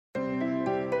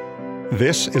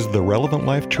This is the Relevant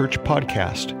Life Church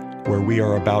podcast, where we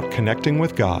are about connecting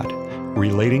with God,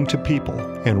 relating to people,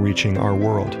 and reaching our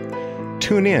world.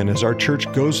 Tune in as our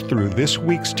church goes through this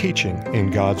week's teaching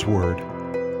in God's Word.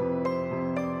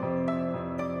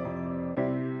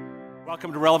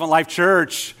 Welcome to Relevant Life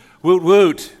Church. Woot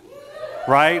woot.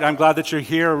 Right? I'm glad that you're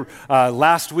here.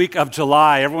 Last week of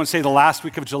July. Everyone say the last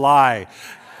week of July.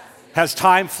 Has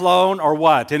time flown or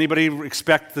what? Anybody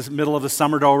expect the middle of the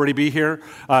summer to already be here?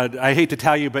 I hate to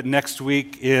tell you, but next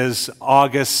week is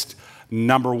August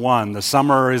number 1. The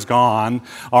summer is gone,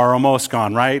 or almost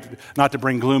gone, right? Not to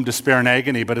bring gloom, despair, and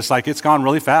agony, but it's like it's gone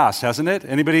really fast, hasn't it?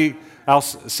 Anybody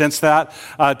else sense that?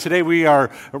 Today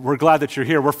we're glad that you're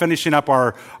here. We're finishing up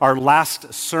our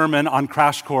last sermon on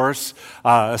Crash Course,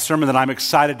 a sermon that I'm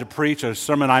excited to preach, a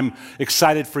sermon I'm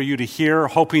excited for you to hear,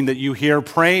 hoping that you hear,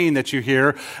 praying that you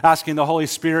hear, asking the Holy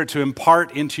Spirit to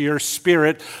impart into your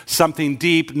spirit something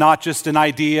deep, not just an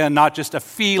idea, not just a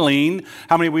feeling.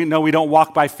 How many we know we don't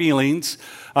walk by feelings,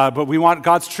 but we want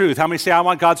God's truth? How many say, I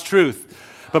want God's truth?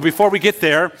 But before we get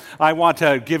there, I want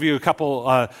to give you a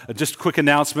couple just quick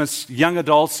announcements. Young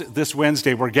adults, this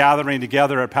Wednesday, we're gathering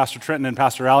together at Pastor Trenton and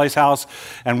Pastor Allie's house,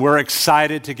 and we're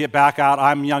excited to get back out.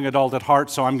 I'm a young adult at heart,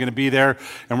 so I'm going to be there,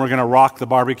 and we're going to rock the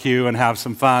barbecue and have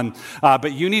some fun.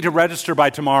 But you need to register by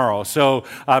tomorrow, so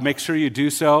make sure you do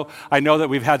so. I know that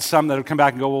we've had some that have come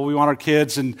back and go, well, we want our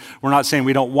kids, and we're not saying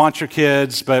we don't want your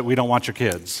kids, but we don't want your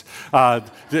kids.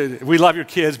 We love your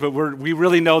kids, but we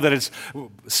really know that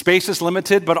space is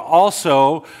limited. But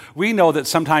also, we know that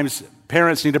sometimes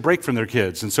parents need a break from their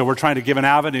kids. And so we're trying to give an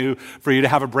avenue for you to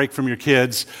have a break from your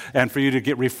kids and for you to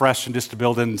get refreshed and just to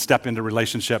build and step into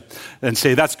relationship and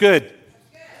say, that's good.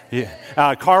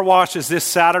 Yeah. Car wash is this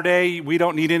Saturday. We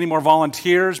don't need any more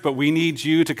volunteers, but we need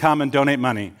you to come and donate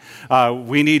money.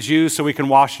 We need you so we can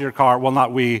wash your car. Well,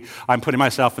 not we. I'm putting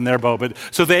myself in their boat, but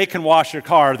so they can wash your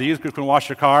car. The youth group can wash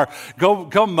your car.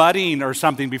 Go mudding or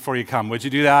something before you come. Would you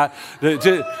do that?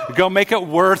 Go make it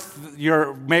worth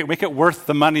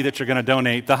the money that you're going to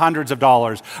donate, the hundreds of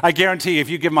dollars. I guarantee if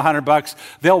you give them $100,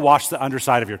 they'll wash the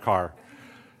underside of your car.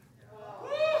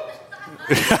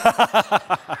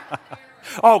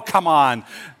 Oh, come on.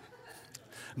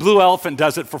 Blue Elephant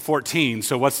does it for 14,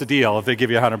 so what's the deal if they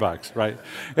give you $100, right?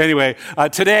 Anyway,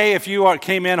 today, if you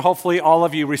came in, hopefully all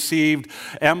of you received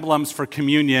emblems for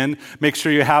communion. Make sure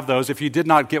you have those. If you did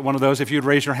not get one of those, if you'd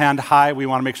raise your hand high, we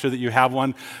want to make sure that you have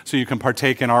one so you can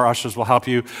partake, and our ushers will help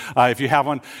you if you have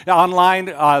one. Online,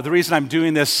 the reason I'm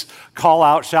doing this call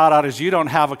out, shout out, is you don't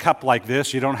have a cup like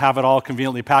this. You don't have it all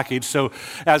conveniently packaged. So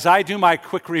as I do my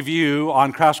quick review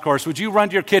on Crash Course, would you run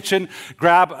to your kitchen,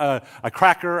 grab a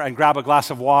cracker, and grab a glass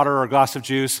of water or a glass of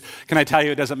juice? Can I tell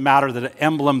you, it doesn't matter the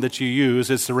emblem that you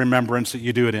use, it's the remembrance that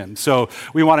you do it in. So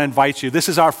we want to invite you. This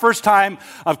is our first time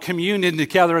of communion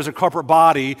together as a corporate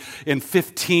body in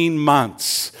 15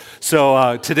 months.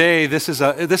 So today, this is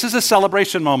a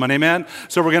celebration moment, amen?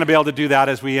 So we're going to be able to do that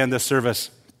as we end this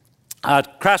service.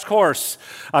 Crash Course.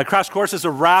 Crash Course is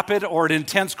a rapid or an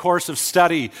intense course of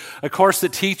study, a course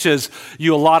that teaches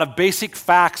you a lot of basic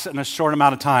facts in a short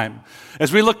amount of time.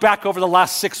 As we look back over the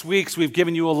last 6 weeks, we've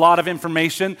given you a lot of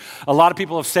information. A lot of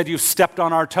people have said you've stepped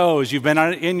on our toes. You've been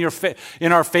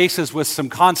in our faces with some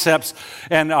concepts,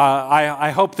 and I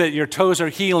hope that your toes are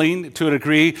healing to a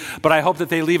degree, but I hope that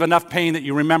they leave enough pain that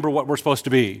you remember what we're supposed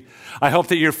to be. I hope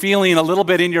that you're feeling a little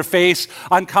bit in your face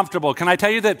uncomfortable. Can I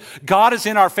tell you that God is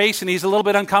in our face and He's a little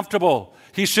bit uncomfortable?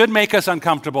 He should make us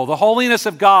uncomfortable. The holiness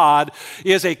of God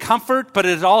is a comfort, but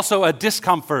it is also a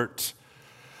discomfort.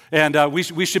 And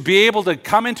we should be able to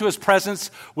come into His presence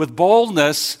with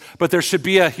boldness, but there should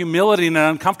be a humility and an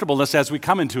uncomfortableness as we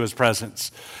come into His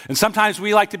presence. And sometimes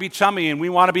we like to be chummy and we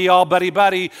want to be all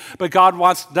buddy-buddy, but God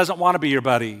doesn't want to be your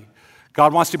buddy.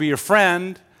 God wants to be your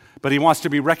friend, but He wants to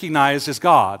be recognized as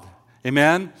God.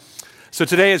 Amen? So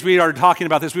today, as we are talking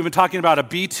about this, we've been talking about a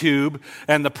B-tube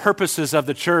and the purposes of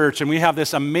the church, and we have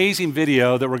this amazing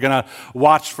video that we're going to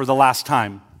watch for the last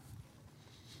time.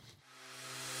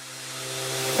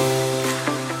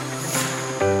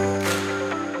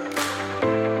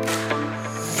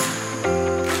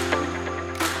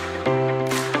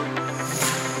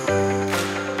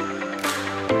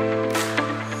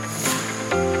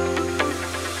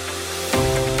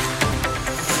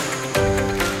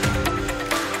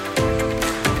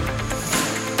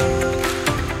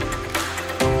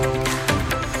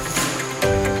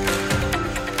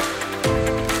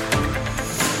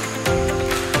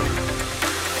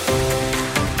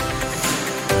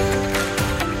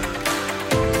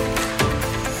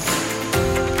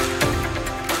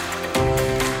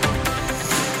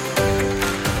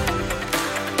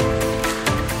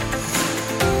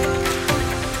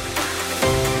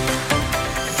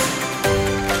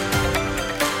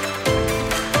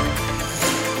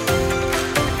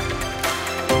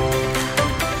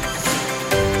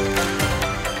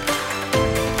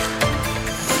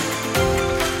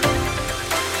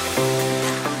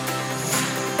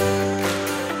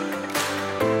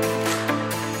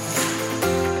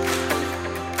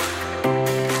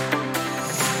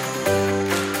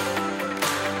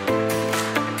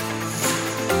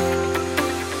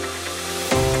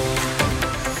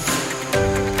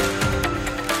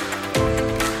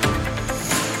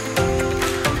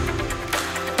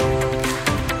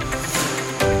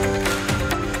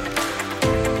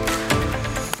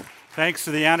 Thanks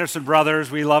to the Anderson brothers.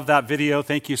 We love that video.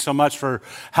 Thank you so much for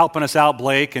helping us out,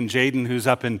 Blake and Jaden, who's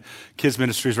up in Kids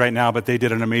Ministries right now, but they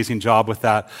did an amazing job with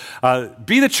that.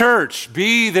 Be the church.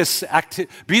 Be this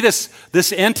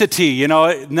entity. You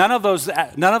know, none of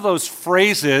those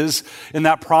phrases in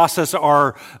that process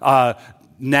are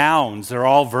nouns. They're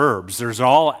all verbs. There's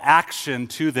all action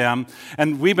to them.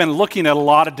 And we've been looking at a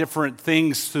lot of different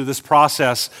things through this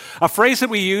process. A phrase that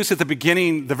we use at the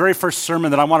beginning, the very first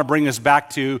sermon that I want to bring us back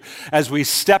to as we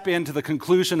step into the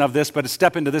conclusion of this, but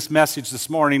step into this message this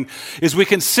morning, is we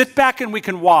can sit back and we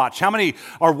can watch. How many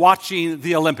are watching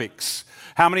the Olympics?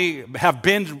 How many have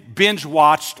binge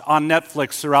watched on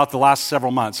Netflix throughout the last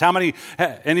several months?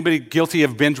 Anybody guilty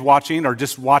of binge watching or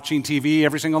just watching TV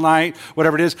every single night,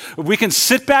 whatever it is? We can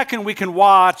sit back and we can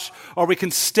watch, or we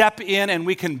can step in and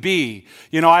we can be.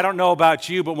 You know, I don't know about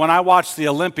you, but when I watch the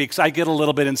Olympics, I get a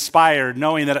little bit inspired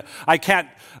knowing that I can't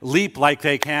leap like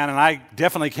they can, and I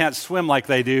definitely can't swim like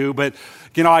they do, but,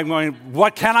 you know, I'm going,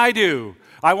 what can I do?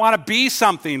 I want to be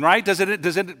something, right? Does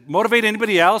it motivate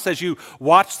anybody else as you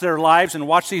watch their lives and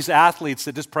watch these athletes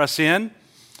that just press in?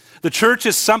 The church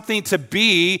is something to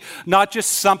be, not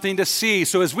just something to see.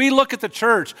 So as we look at the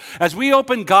church, as we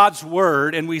open God's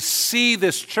word and we see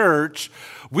this church,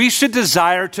 we should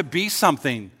desire to be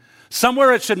something.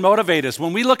 Somewhere it should motivate us.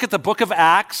 When we look at the book of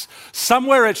Acts,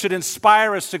 somewhere it should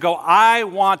inspire us to go, I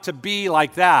want to be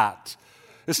like that.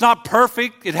 It's not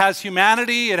perfect. It has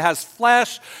humanity. It has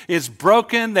flesh. It's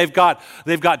broken. They've got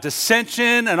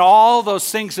dissension and all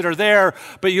those things that are there.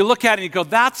 But you look at it and you go,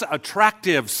 that's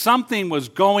attractive. Something was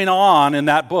going on in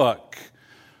that book.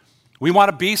 We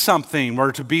want to be something.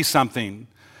 We're to be something.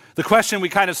 The question we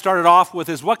kind of started off with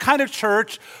is, what kind of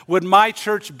church would my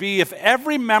church be if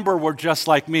every member were just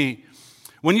like me?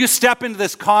 When you step into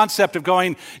this concept of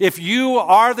going, if you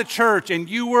are the church and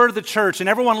you were the church and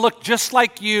everyone looked just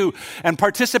like you and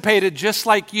participated just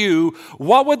like you,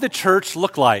 what would the church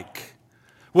look like?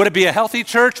 Would it be a healthy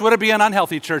church? Would it be an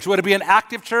unhealthy church? Would it be an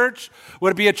active church?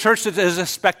 Would it be a church that is a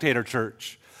spectator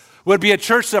church? Would it be a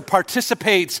church that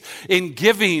participates in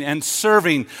giving and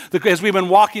serving? As we've been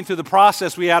walking through the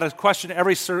process, we had a question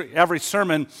every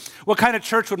sermon. What kind of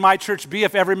church would my church be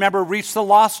if every member reached the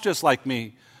lost just like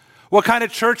me? What kind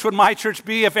of church would my church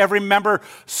be if every member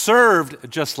served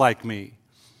just like me?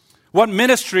 What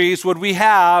ministries would we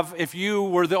have if you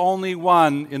were the only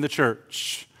one in the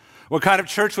church? What kind of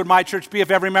church would my church be if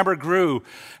every member grew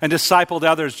and discipled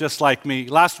others just like me?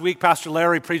 Last week, Pastor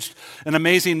Larry preached an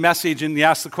amazing message, and he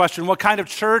asked the question, what kind of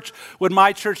church would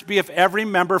my church be if every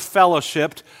member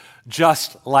fellowshipped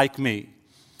just like me?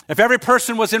 If every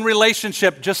person was in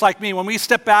relationship just like me? When we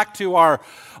step back to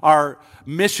our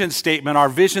mission statement, our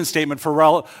vision statement for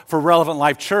Relevant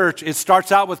Life Church, it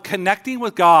starts out with connecting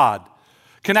with God,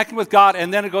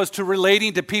 and then it goes to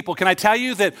relating to people. Can I tell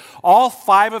you that all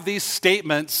 5 of these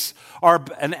statements are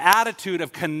an attitude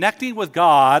of connecting with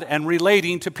God and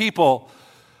relating to people,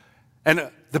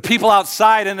 and the people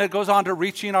outside, and it goes on to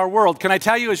reaching our world. Can I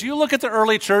tell you, as you look at the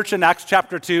early church in Acts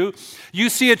chapter 2, you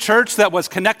see a church that was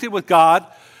connected with God,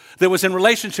 that was in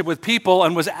relationship with people,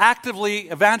 and was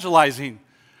actively evangelizing.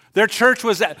 Their church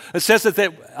it says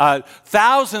that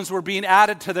thousands were being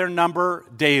added to their number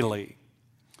daily.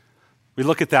 We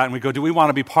look at that and we go, do we want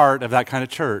to be part of that kind of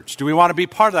church? Do we want to be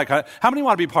part of that kind how many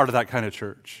want to be part of that kind of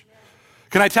church?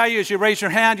 Can I tell you, as you raise your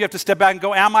hand, you have to step back and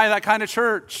go, am I that kind of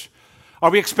church? Are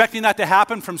we expecting that to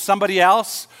happen from somebody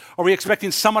else? Are we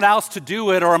expecting someone else to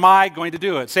do it, or am I going to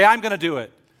do it? Say, I'm going to do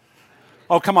it.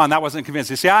 Oh, come on, that wasn't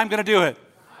convincing. Say, I'm going to do it.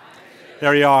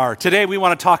 There you are. Today we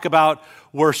want to talk about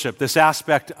worship, this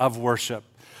aspect of worship.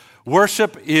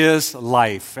 Worship is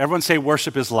life. Everyone say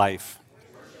worship is life.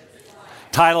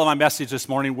 Title of my message this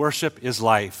morning, worship is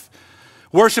life.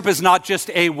 Worship is not just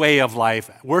a way of life.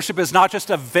 Worship is not just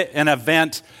an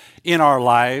event in our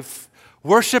life.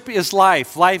 Worship is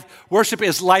life. Worship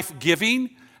is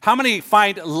life-giving. How many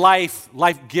find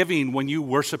life-giving when you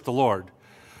worship the Lord?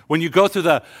 When you go through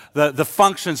the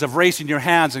functions of raising your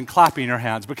hands and clapping your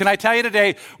hands. But can I tell you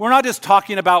today, we're not just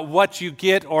talking about what you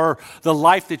get or the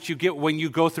life that you get when you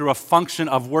go through a function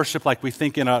of worship like we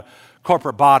think in a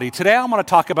corporate body. Today I want to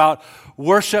talk about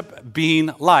worship being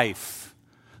life.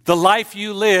 The life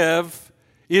you live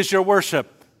is your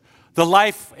worship. The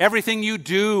life, everything you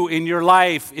do in your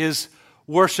life is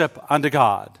worship unto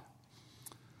God.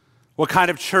 What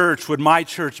kind of church would my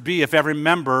church be if every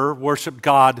member worshiped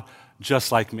God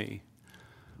just like me?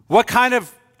 What kind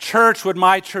of church would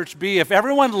my church be if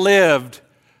everyone lived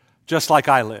just like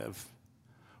I live?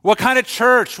 What kind of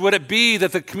church would it be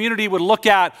that the community would look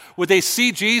at? Would they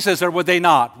see Jesus or would they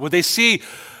not? Would they see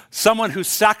someone who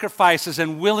sacrifices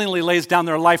and willingly lays down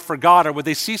their life for God, or would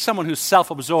they see someone who's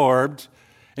self-absorbed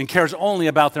and cares only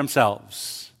about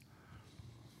themselves?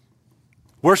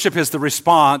 Worship is the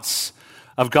response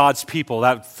of God's people.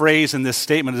 That phrase in this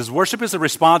statement is worship is the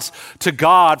response to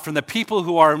God from the people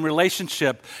who are in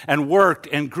relationship and worked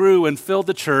and grew and filled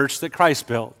the church that Christ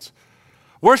built.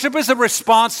 Worship is a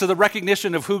response to the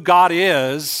recognition of who God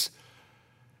is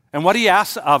and what he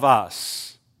asks of us.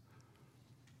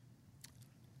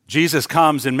 Jesus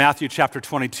comes in Matthew chapter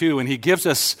 22, and he gives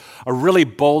us a really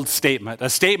bold statement, a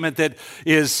statement that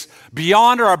is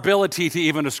beyond our ability to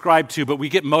even ascribe to, but we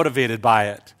get motivated by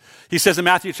it. He says in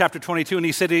Matthew chapter 22, and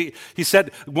he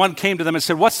said, one came to them and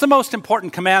said, what's the most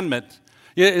important commandment?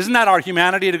 Isn't that our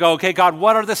humanity to go, okay, God,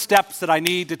 what are the steps that I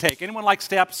need to take? Anyone like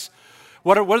steps?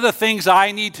 What are the things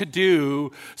I need to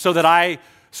do so that I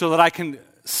can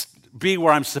be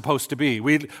where I'm supposed to be?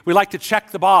 We like to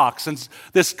check the box, and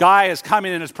this guy is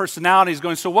coming in his personality. He's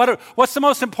going, so what's the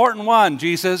most important one,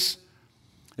 Jesus?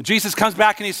 And Jesus comes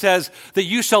back and he says that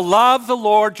you shall love the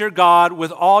Lord your God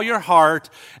with all your heart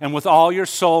and with all your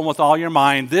soul and with all your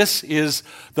mind. This is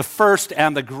the first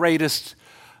and the greatest,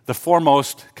 the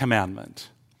foremost commandment.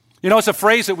 You know, it's a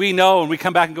phrase that we know, and we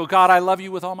come back and go, God, I love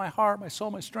you with all my heart, my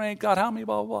soul, my strength. God, help me,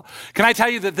 blah, blah, blah. Can I tell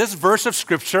you that this verse of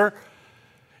Scripture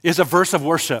is a verse of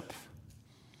worship?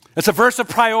 It's a verse of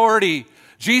priority.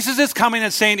 Jesus is coming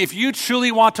and saying, if you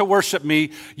truly want to worship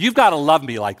me, you've got to love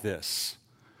me like this.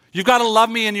 You've got to love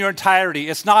me in your entirety.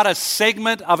 It's not a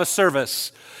segment of a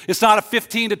service. It's not a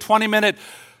 15 to 20 minute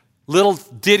little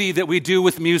ditty that we do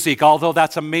with music, although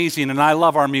that's amazing, and I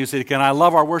love our music, and I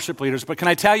love our worship leaders. But can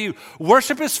I tell you,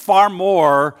 worship is far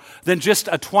more than just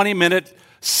a 20-minute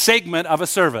segment of a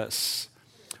service.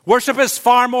 Worship is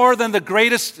far more than the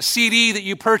greatest CD that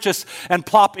you purchase and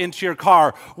plop into your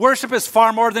car. Worship is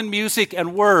far more than music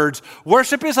and words.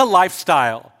 Worship is a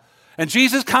lifestyle. And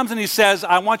Jesus comes and he says,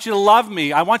 I want you to love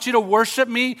me. I want you to worship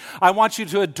me. I want you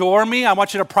to adore me. I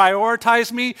want you to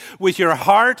prioritize me with your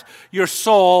heart, your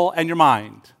soul, and your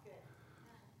mind.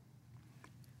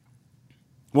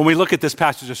 When we look at this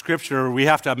passage of Scripture, we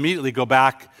have to immediately go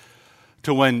back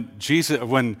to what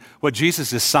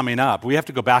Jesus is summing up. We have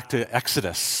to go back to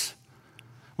Exodus.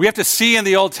 We have to see in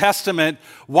the Old Testament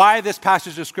why this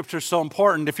passage of Scripture is so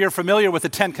important. If you're familiar with the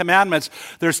 10 Commandments,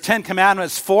 there's 10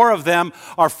 Commandments. 4 of them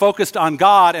are focused on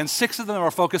God, and 6 of them are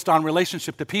focused on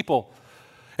relationship to people.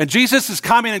 And Jesus is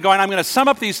coming and going, I'm going to sum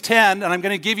up these 10, and I'm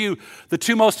going to give you the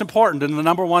 2 most important. And the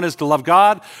number 1 is to love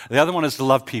God. The other one is to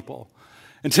love people.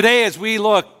 And today, as we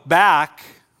look back,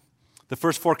 the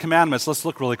first 4 commandments, let's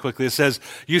look really quickly. It says,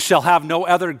 you shall have no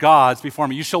other gods before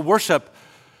me. You shall worship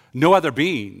no other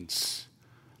beings.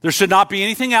 There should not be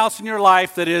anything else in your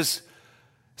life that is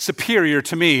superior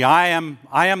to me. I am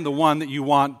the one that you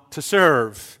want to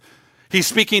serve.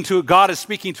 God is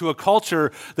speaking to a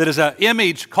culture that is an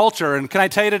image culture. And can I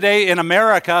tell you today, in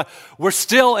America, we're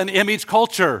still an image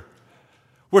culture.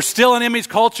 We're still an image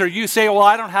culture. You say, well,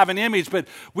 I don't have an image, but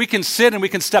we can sit and we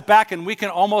can step back and we can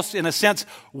almost, in a sense,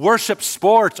 worship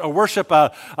sports or worship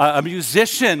a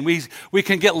musician. We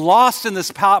can get lost in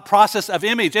this process of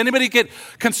image. Anybody get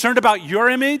concerned about your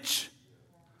image?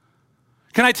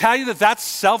 Can I tell you that that's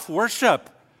self-worship?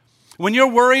 When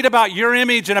you're worried about your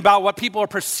image and about what people are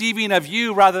perceiving of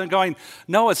you rather than going,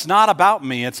 no, it's not about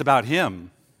me, it's about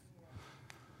him.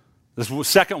 The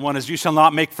second one is you shall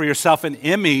not make for yourself an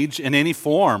image in any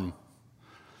form.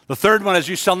 The third one is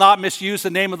you shall not misuse the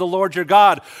name of the Lord your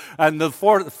God. And the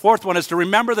fourth one is to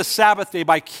remember the Sabbath day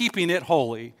by keeping it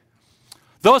holy.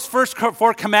 Those first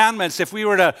 4 commandments, if we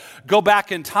were to go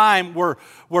back in time, were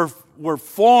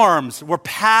forms, were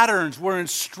patterns, were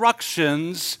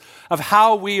instructions of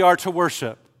how we are to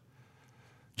worship.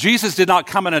 Jesus did not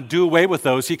come in and do away with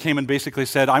those. He came and basically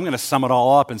said, I'm going to sum it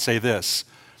all up and say this.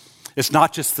 It's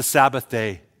not just the Sabbath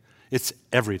day, it's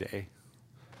every day.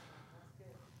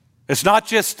 It's not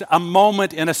just a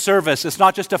moment in a service. It's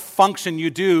not just a function you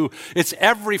do. It's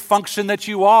every function that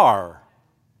you are.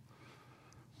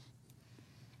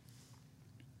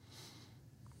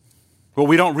 What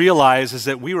we don't realize is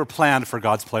that we were planned for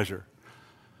God's pleasure.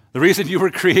 The reason you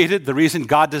were created, the reason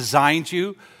God designed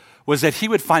you, was that he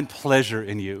would find pleasure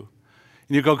in you.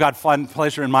 And you go, God, find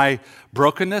pleasure in my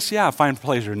brokenness? Yeah, find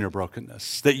pleasure in your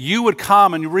brokenness. That you would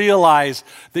come and realize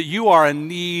that you are in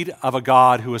need of a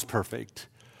God who is perfect.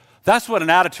 That's what an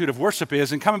attitude of worship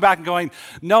is. And coming back and going,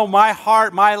 no, my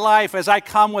heart, my life, as I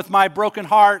come with my broken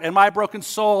heart and my broken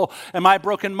soul and my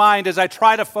broken mind, as I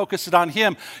try to focus it on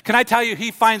him, can I tell you,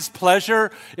 he finds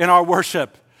pleasure in our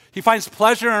worship. He finds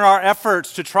pleasure in our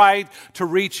efforts to try to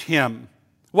reach him.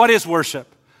 What is worship?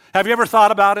 Have you ever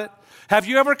thought about it? Have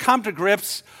you ever come to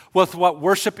grips with what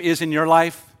worship is in your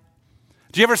life?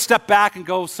 Do you ever step back and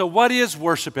go, so what is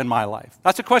worship in my life?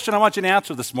 That's a question I want you to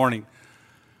answer this morning.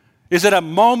 Is it a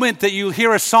moment that you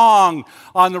hear a song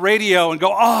on the radio and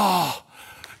go, oh,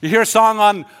 you hear a song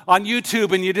on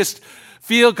YouTube and you just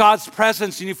feel God's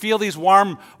presence and you feel these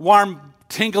warm,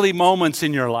 tingly moments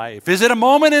in your life? Is it a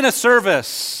moment in a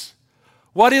service?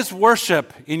 What is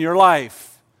worship in your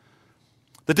life?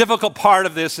 The difficult part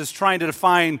of this is trying to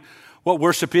define what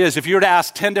worship is. If you were to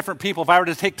ask 10 different people, if I were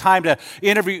to take time to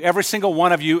interview every single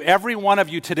one of you, every one of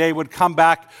you today would come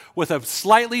back with a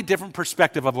slightly different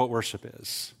perspective of what worship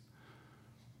is.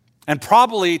 And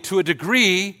probably to a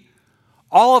degree,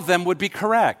 all of them would be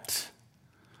correct.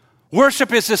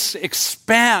 Worship is this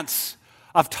expanse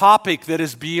of topic that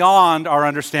is beyond our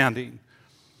understanding.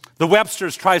 The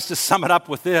Webster's tries to sum it up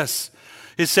with this.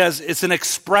 It says it's an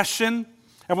expression.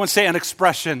 Everyone say an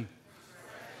expression.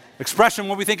 Expression,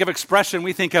 when we think of expression,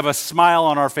 we think of a smile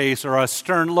on our face or a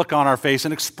stern look on our face.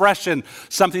 An expression,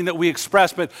 something that we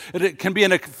express, but it can be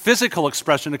a physical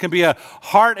expression. It can be a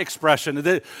heart expression,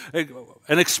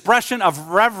 an expression of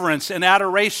reverence and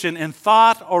adoration in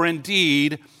thought or in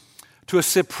deed to a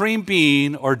supreme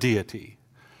being or deity.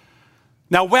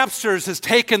 Now, Webster's has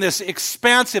taken this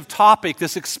expansive topic,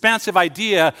 this expansive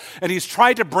idea, and he's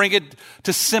tried to bring it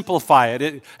to simplify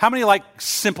it. How many like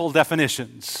simple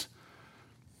definitions?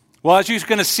 Well, as you're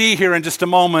going to see here in just a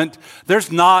moment,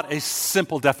 there's not a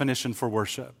simple definition for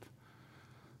worship.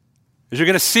 As you're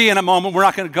going to see in a moment, we're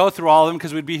not going to go through all of them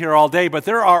because we'd be here all day, but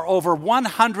there are over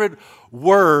 100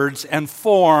 words and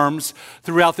forms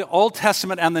throughout the Old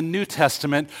Testament and the New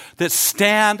Testament that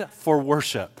stand for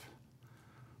worship.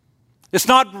 It's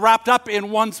not wrapped up in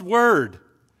one word.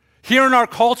 Here in our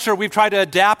culture, we've tried to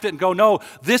adapt it and go, no,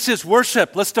 this is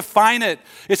worship. Let's define it.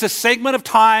 It's a segment of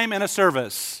time in a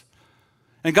service.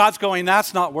 And God's going,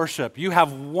 that's not worship. You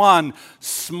have one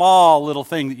small little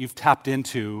thing that you've tapped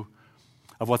into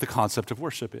of what the concept of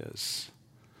worship is.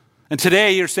 And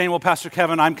today you're saying, well, Pastor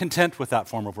Kevin, I'm content with that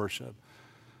form of worship.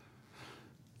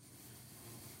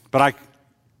 But I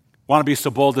want to be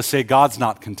so bold to say God's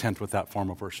not content with that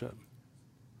form of worship.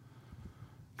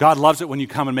 God loves it when you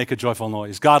come and make a joyful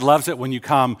noise. God loves it when you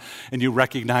come and you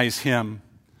recognize Him.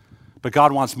 But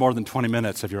God wants more than 20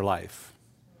 minutes of your life.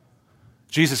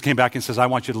 Jesus came back and says, I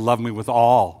want you to love me with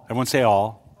all. Everyone say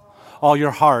all. All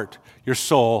your heart, your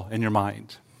soul, and your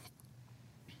mind.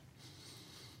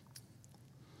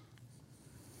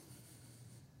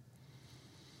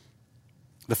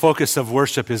 The focus of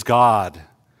worship is God.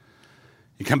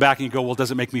 You come back and you go, well, does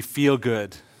it make me feel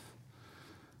good?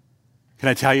 Can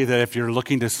I tell you that if you're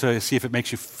looking to see if it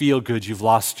makes you feel good, you've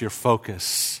lost your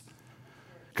focus.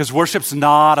 Because worship's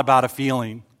not about a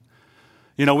feeling.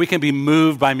 You know, we can be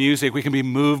moved by music. We can be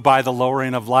moved by the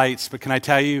lowering of lights. But can I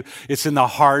tell you, it's in the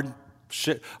hard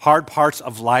parts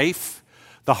of life,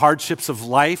 the hardships of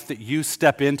life that you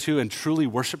step into and truly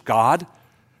worship God.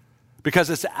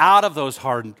 Because it's out of those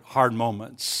hard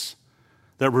moments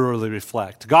that we really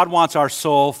reflect. God wants our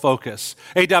sole focus.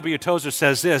 A.W. Tozer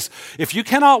says this, if you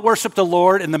cannot worship the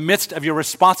Lord in the midst of your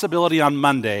responsibility on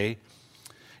Monday,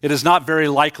 it is not very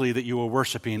likely that you are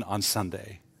worshiping on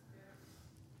Sunday.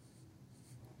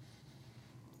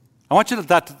 I want you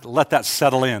to let that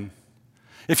settle in.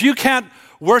 If you can't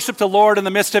worship the Lord in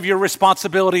the midst of your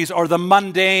responsibilities or the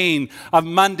mundane of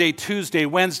Monday, Tuesday,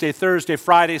 Wednesday, Thursday,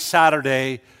 Friday,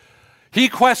 Saturday, he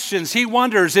questions, he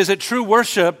wonders, is it true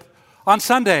worship on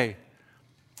Sunday?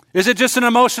 Is it just an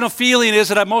emotional feeling?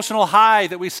 Is it an emotional high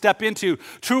that we step into?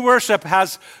 True worship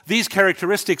has these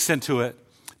characteristics into it.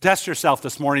 Test yourself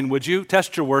this morning, would you?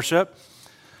 Test your worship.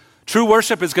 True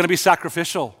worship is going to be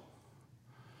sacrificial.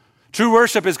 True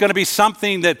worship is going to be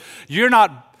something that you're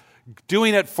not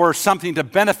doing it for something to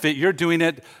benefit. You're doing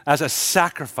it as a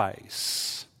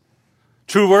sacrifice.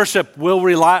 True worship will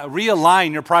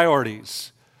realign your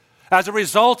priorities. As a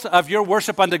result of your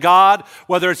worship unto God,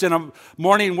 whether it's in a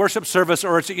morning worship service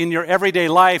or it's in your everyday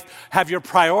life, have your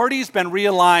priorities been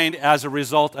realigned as a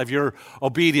result of your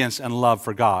obedience and love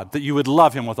for God, that you would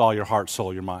love Him with all your heart,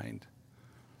 soul, your mind.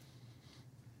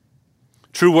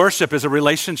 True worship is a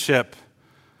relationship,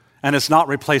 and it's not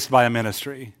replaced by a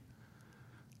ministry.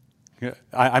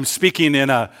 I'm speaking in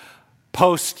a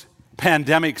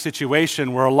post-pandemic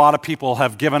situation where a lot of people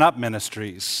have given up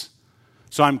ministries.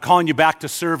 So I'm calling you back to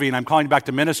serving, I'm calling you back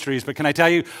to ministries, but can I tell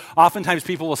you, oftentimes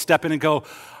people will step in and go,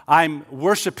 I'm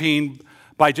worshiping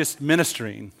by just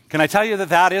ministering. Can I tell you that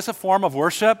that is a form of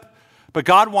worship? But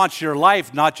God wants your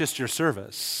life, not just your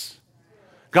service.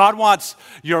 God wants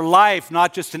your life,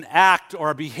 not just an act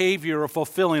or a behavior or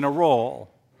fulfilling a role.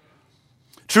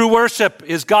 True worship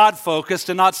is God-focused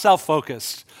and not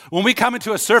self-focused. When we come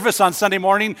into a service on Sunday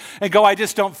morning and go, I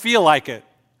just don't feel like it,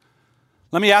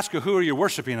 let me ask you, who are you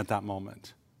worshiping at that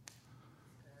moment?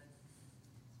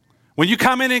 When you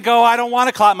come in and go, I don't want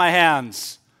to clap my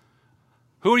hands,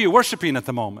 who are you worshiping at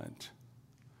the moment?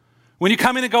 When you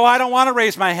come in and go, I don't want to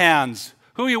raise my hands,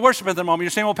 who are you worshiping at the moment? You're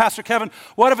saying, well, Pastor Kevin,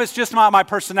 what if it's just not my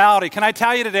personality? Can I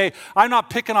tell you today, I'm not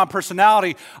picking on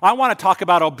personality. I want to talk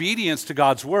about obedience to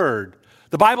God's word.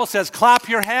 The Bible says, clap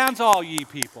your hands, all ye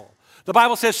people. The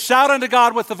Bible says, shout unto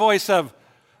God with the voice of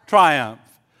triumph.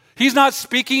 He's not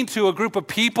speaking to a group of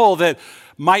people that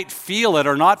might feel it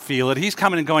or not feel it. He's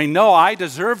coming and going, no, I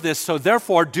deserve this, so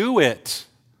therefore do it.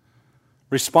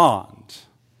 Respond.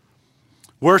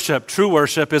 Worship, true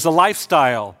worship, is a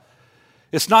lifestyle.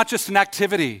 It's not just an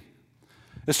activity.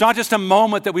 It's not just a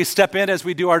moment that we step in as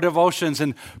we do our devotions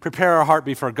and prepare our heart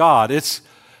before God. It's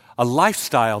a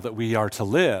lifestyle that we are to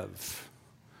live.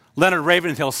 Leonard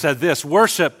Ravenhill said this,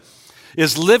 worship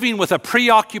is living with a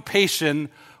preoccupation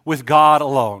with God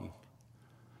alone.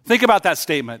 Think about that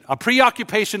statement, a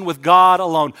preoccupation with God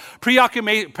alone.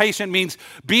 Preoccupation means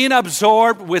being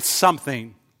absorbed with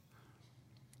something.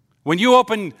 When you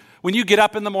get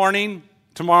up in the morning,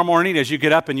 tomorrow morning, as you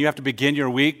get up and you have to begin your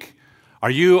week, are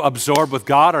you absorbed with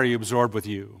God or are you absorbed with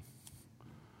you?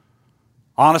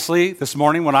 Honestly, this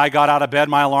morning when I got out of bed,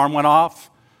 my alarm went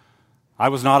off. I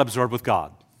was not absorbed with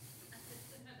God.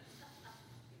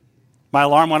 My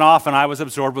alarm went off and I was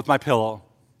absorbed with my pillow.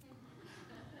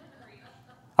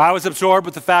 I was absorbed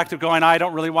with the fact of going, I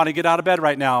don't really want to get out of bed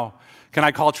right now. Can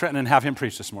I call Trenton and have him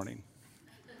preach this morning?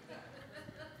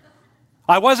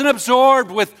 I wasn't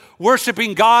absorbed with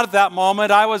worshiping God at that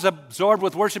moment. I was absorbed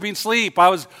with worshiping sleep. I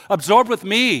was absorbed with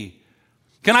me.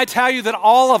 Can I tell you that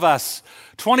all of us,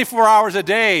 24 hours a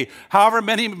day, however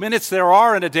many minutes there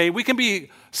are in a day, we can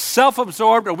be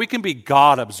self-absorbed or we can be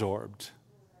God-absorbed.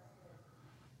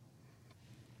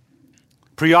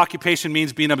 Preoccupation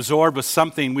means being absorbed with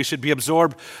something. We should be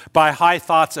absorbed by high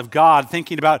thoughts of God,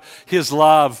 thinking about His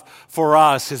love for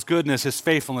us, His goodness, His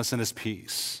faithfulness, and His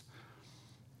peace.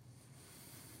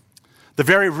 The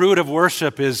very root of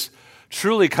worship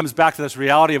truly comes back to this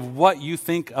reality of what you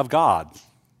think of God.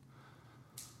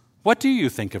 What do you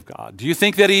think of God? Do you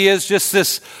think that He is just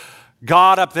this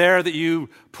God up there that you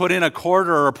put in a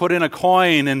quarter or put in a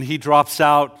coin and He drops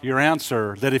out your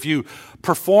answer? That if you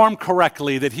perform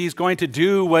correctly, that He's going to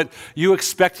do what you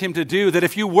expect Him to do? That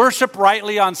if you worship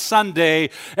rightly on Sunday,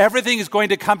 everything is going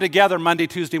to come together Monday,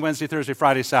 Tuesday, Wednesday, Thursday,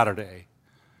 Friday, Saturday?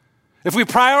 If we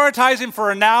prioritize Him for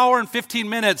an hour and 15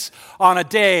 minutes on a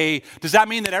day, does that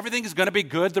mean that everything is going to be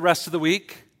good the rest of the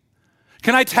week?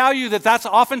 Can I tell you that that's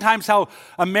oftentimes how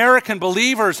American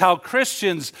believers, how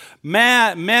Christians,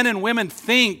 men and women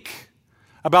think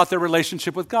about their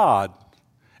relationship with God?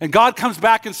 And God comes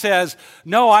back and says,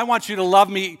 no, I want you to love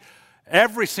me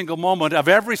every single moment of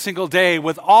every single day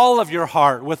with all of your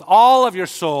heart, with all of your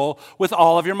soul, with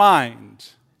all of your mind.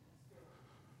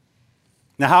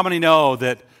 Now, how many know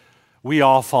that we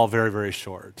all fall very, very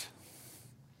short?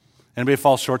 Anybody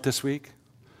fall short this week?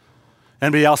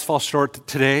 Anybody else fall short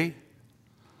today?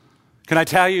 Can I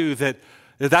tell you that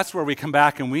that's where we come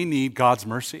back and we need God's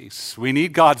mercies. We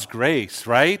need God's grace,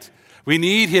 right? We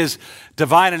need His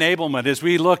divine enablement as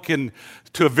we look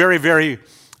into a very, very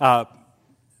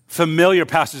familiar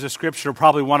passage of Scripture,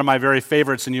 probably one of my very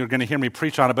favorites, and you're going to hear me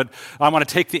preach on it, but I want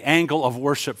to take the angle of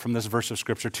worship from this verse of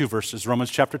Scripture, 2 verses, Romans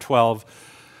chapter 12,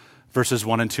 verses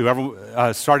 1 and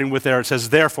 2. Starting with there, it says,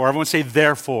 therefore. Everyone say,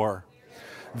 therefore.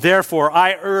 Therefore,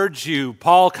 I urge you,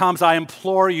 Paul comes, I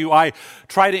implore you, I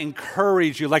try to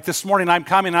encourage you. Like this morning, I'm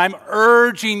coming and I'm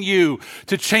urging you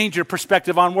to change your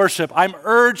perspective on worship. I'm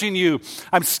urging you.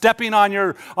 I'm stepping on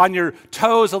your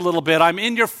toes a little bit. I'm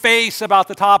in your face about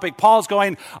the topic. Paul's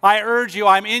going, I urge you,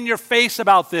 I'm in your face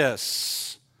about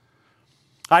this.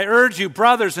 I urge you,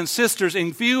 brothers and sisters,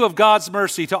 in view of God's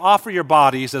mercy, to offer your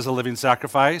bodies as a living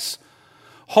sacrifice,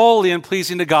 holy and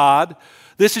pleasing to God.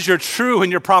 This is your true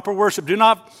and your proper worship. Do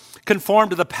not conform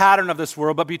to the pattern of this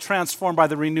world, but be transformed by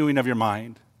the renewing of your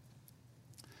mind.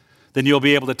 Then you'll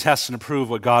be able to test and approve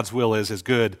what God's will is, His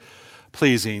good,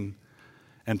 pleasing,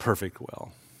 and perfect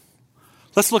will.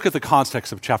 Let's look at the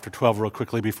context of chapter 12 real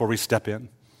quickly before we step in.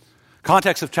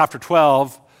 Context of chapter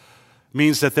 12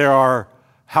 means that there are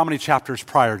how many chapters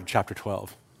prior to chapter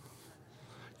 12?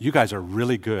 You guys are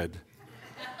really good.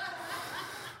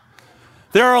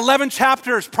 There are 11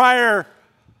 chapters prior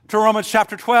to Romans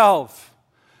chapter 12.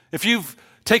 If you've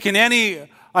taken any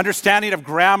understanding of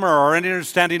grammar or any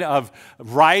understanding of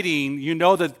writing, you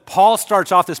know that Paul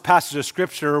starts off this passage of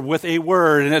Scripture with a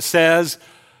word, and it says,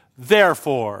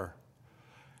 therefore.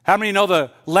 How many know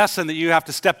the lesson that you have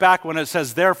to step back when it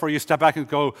says therefore? You step back and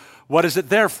go, what is it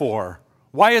there for?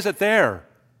 Why is it there?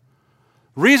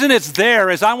 Reason it's there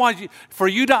is for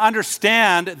you to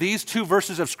understand these 2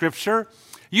 verses of Scripture,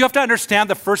 you have to understand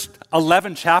the first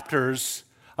 11 chapters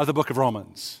of the book of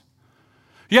Romans.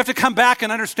 You have to come back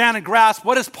and understand and grasp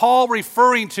what is Paul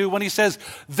referring to when he says,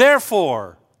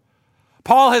 therefore.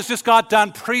 Paul has just got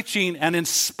done preaching and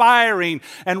inspiring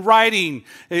and writing.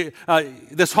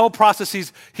 This whole process,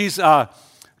 he's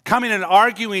coming and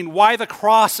arguing why the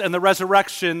cross and the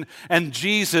resurrection and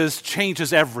Jesus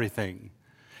changes everything.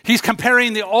 He's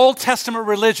comparing the Old Testament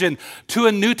religion to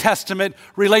a New Testament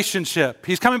relationship.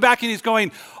 He's coming back and he's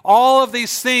going, all of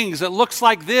these things, it looks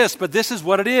like this, but this is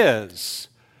what it is.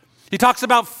 He talks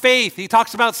about faith. He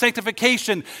talks about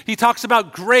sanctification. He talks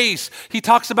about grace. He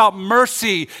talks about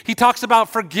mercy. He talks about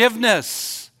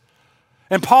forgiveness.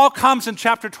 And Paul comes in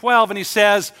chapter 12 and he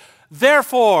says,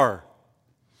 therefore,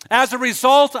 as a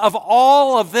result of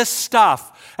all of this stuff,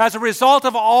 as a result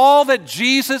of all that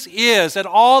Jesus is and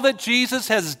all that Jesus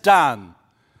has done,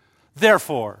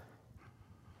 therefore,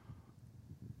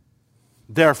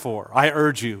 I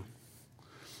urge you,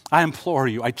 I implore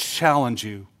you, I challenge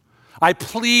you, I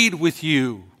plead with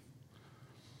you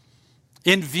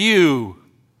in view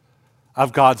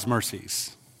of God's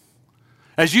mercies.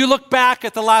 As you look back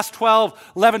at the last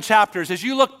 11 chapters, as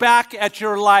you look back at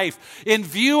your life, in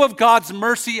view of God's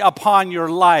mercy upon your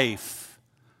life,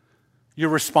 your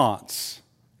response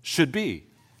should be.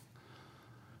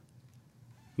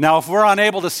 Now, if we're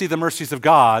unable to see the mercies of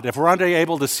God, if we're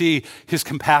unable to see His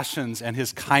compassions and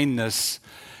His kindness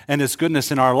and His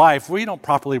goodness in our life, we don't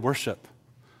properly worship.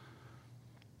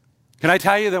 Can I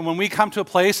tell you that when we come to a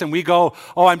place and we go,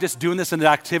 oh, I'm just doing this in an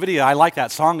activity, I like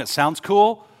that song, it sounds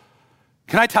cool.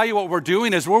 Can I tell you what we're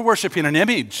doing is we're worshiping an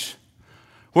image.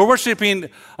 We're worshiping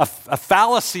a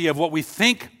fallacy of what we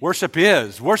think worship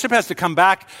is. Worship has to come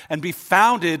back and be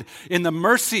founded in the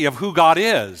mercy of who God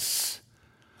is.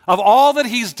 Of all that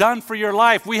He's done for your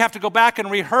life, we have to go back and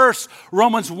rehearse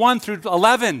Romans 1 through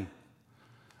 11.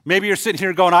 Maybe you're sitting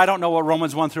here going, I don't know what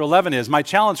Romans 1 through 11 is. My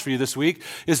challenge for you this week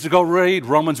is to go read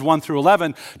Romans 1 through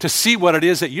 11 to see what it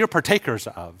is that you're partakers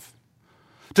of.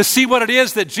 To see what it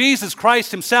is that Jesus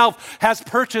Christ Himself has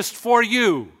purchased for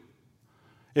you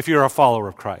if you're a follower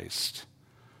of Christ.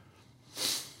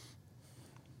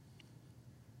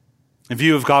 In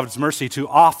view of God's mercy, to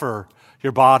offer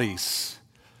your bodies.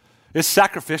 It's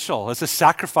sacrificial. It's a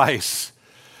sacrifice.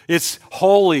 It's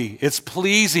holy. It's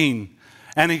pleasing.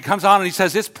 And He comes on and He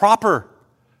says, it's proper.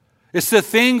 It's the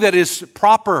thing that is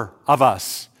proper of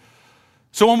us.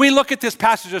 So when we look at this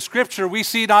passage of Scripture, we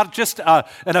see not just an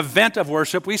event of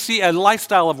worship, we see a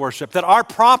lifestyle of worship, that our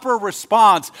proper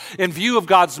response in view of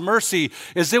God's mercy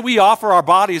is that we offer our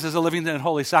bodies as a living and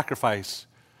holy sacrifice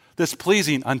that's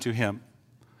pleasing unto Him.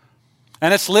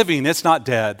 And it's living, it's not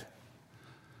dead.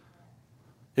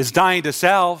 It's dying to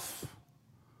self.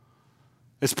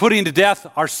 It's putting to death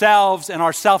ourselves and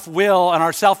our self-will and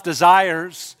our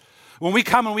self-desires. When we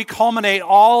come and we culminate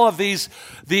all of these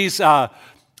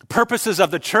purposes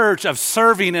of the church of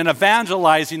serving and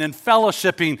evangelizing and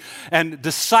fellowshipping and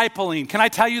discipling, can I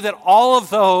tell you that all of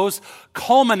those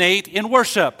culminate in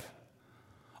worship?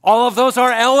 All of those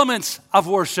are elements of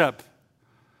worship.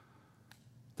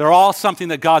 They're all something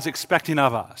that God's expecting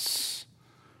of us.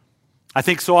 I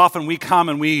think so often we come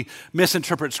and we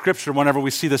misinterpret Scripture whenever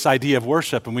we see this idea of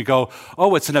worship, and we go,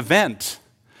 oh, it's an event.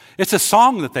 It's a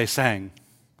song that they sang.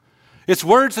 It's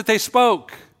words that they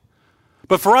spoke.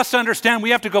 But for us to understand,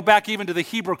 we have to go back even to the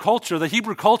Hebrew culture. The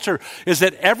Hebrew culture is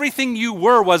that everything you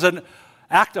were was an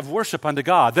act of worship unto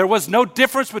God. There was no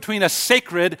difference between a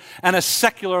sacred and a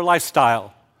secular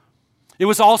lifestyle. It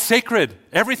was all sacred.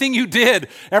 Everything you did,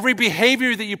 every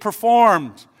behavior that you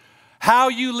performed, how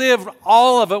you lived,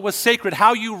 all of it was sacred.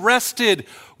 How you rested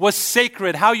was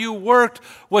sacred. How you worked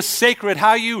was sacred.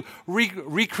 How you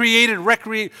recreated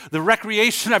the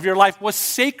recreation of your life was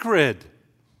sacred.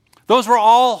 Those were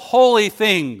all holy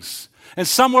things. And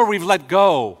somewhere we've let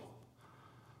go.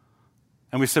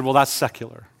 And we said, well, that's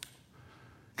secular.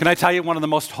 Can I tell you one of the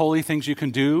most holy things you can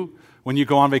do when you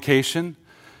go on vacation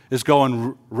is go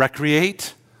and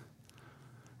recreate?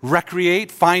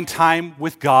 Recreate, find time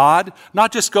with God.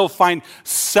 Not just go find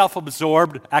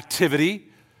self-absorbed activity,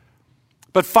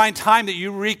 but find time that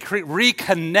you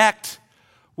reconnect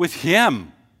with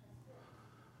Him.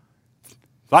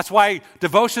 That's why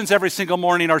devotions every single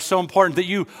morning are so important, that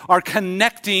you are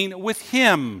connecting with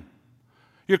Him.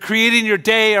 You're creating your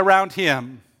day around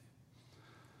Him.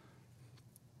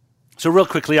 So real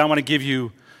quickly, I want to give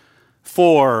you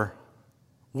 4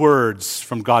 words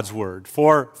from God's Word,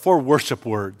 4 worship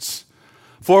words.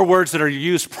 4 words that are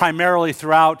used primarily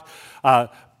throughout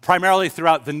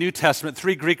the New Testament,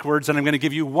 3 Greek words, and I'm going to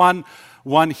give you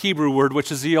one Hebrew word,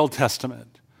 which is the Old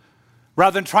Testament.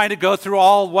 Rather than trying to go through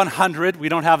all 100, we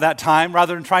don't have that time.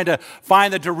 Rather than trying to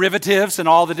find the derivatives and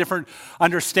all the different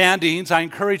understandings, I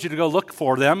encourage you to go look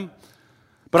for them.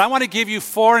 But I want to give you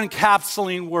 4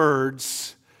 encapsulating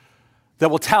words that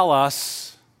will tell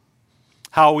us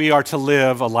how we are to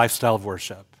live a lifestyle of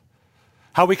worship.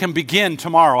 How we can begin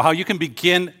tomorrow, how you can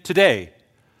begin today,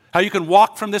 how you can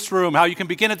walk from this room, how you can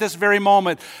begin at this very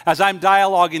moment as I'm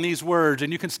dialoguing these words,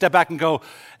 and you can step back and go,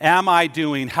 am I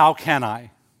doing? How can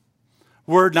I?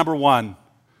 Word number 1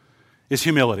 is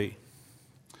humility.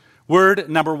 Word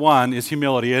number 1 is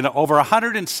humility. And over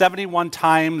 171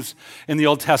 times in the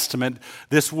Old Testament,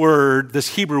 this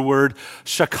Hebrew word,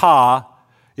 shakah,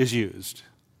 is used.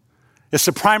 It's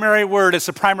the primary word. It's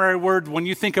the primary word. When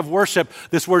you think of worship,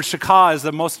 this word shakah is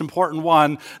the most important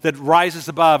one that rises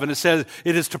above. And it says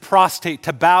it is to prostrate,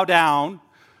 to bow down,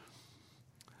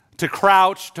 to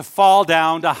crouch, to fall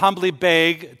down, to humbly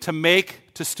beg, to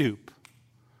make, to stoop.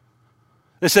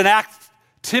 It's an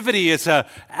activity. It's an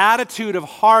attitude of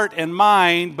heart and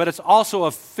mind, but it's also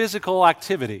a physical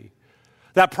activity.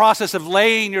 That process of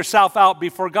laying yourself out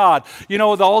before God. You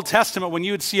know, the Old Testament, when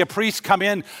you would see a priest come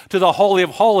in to the Holy of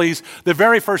Holies, the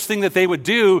very first thing that they would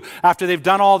do after they've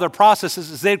done all their processes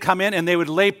is they'd come in and they would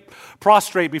lay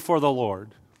prostrate before the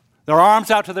Lord. Their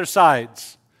arms out to their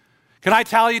sides. Can I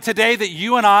tell you today that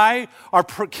you and I are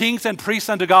kings and priests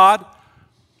unto God?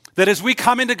 That as we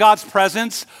come into God's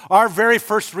presence, our very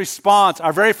first response,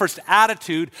 our very first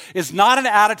attitude is not an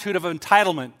attitude of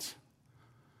entitlement.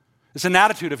 It's an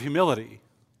attitude of humility.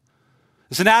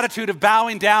 It's an attitude of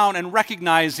bowing down and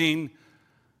recognizing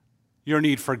your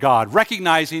need for God,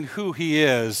 recognizing who He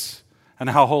is and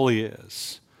how holy He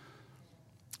is.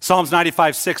 Psalms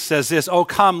 95:6 says this, "Oh,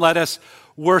 come, let us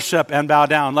worship and bow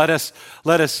down. Let us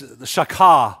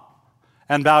shakah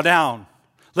and bow down.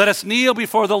 Let us kneel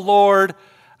before the Lord,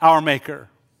 our Maker."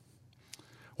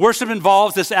 Worship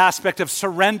involves this aspect of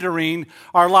surrendering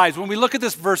our lives. When we look at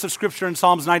this verse of Scripture in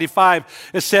Psalms 95,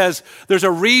 it says there's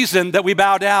a reason that we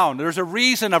bow down. There's a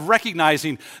reason of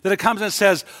recognizing that it comes and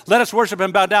says, let us worship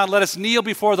and bow down. Let us kneel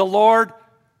before the Lord.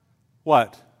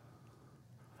 What?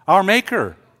 Our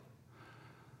Maker.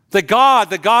 The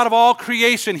God of all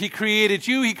creation. He created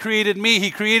you. He created me. He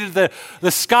created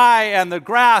the sky and the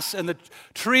grass and the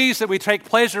trees that we take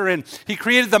pleasure in. He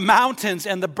created the mountains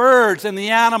and the birds and the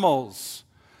animals.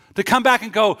 To come back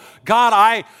and go,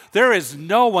 God, there is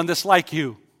no one that's like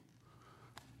you.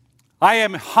 I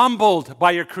am humbled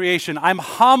by your creation. I'm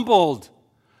humbled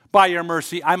by your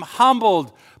mercy. I'm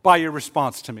humbled by your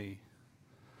response to me.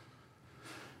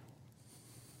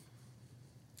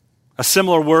 A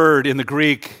similar word in the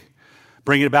Greek,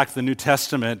 bringing it back to the New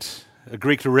Testament, a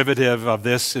Greek derivative of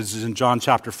this is in John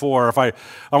chapter 4. I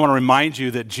want to remind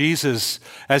you that Jesus,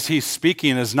 as he's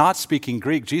speaking, is not speaking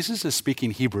Greek. Jesus is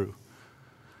speaking Hebrew.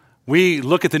 We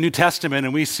look at the New Testament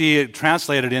and we see it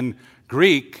translated in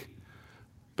Greek,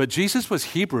 but Jesus was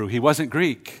Hebrew. He wasn't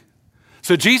Greek.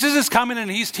 So Jesus is coming and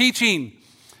he's teaching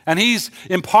and he's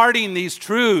imparting these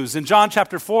truths. In John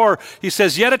chapter 4, he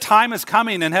says, "Yet a time is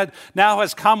coming and now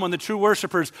has come when the true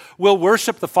worshipers will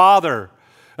worship the Father."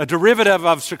 A derivative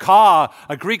of shakah,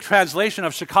 a Greek translation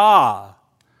of shakah.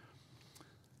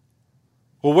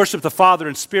 Will worship the Father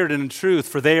in spirit and in truth,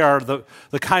 for they are the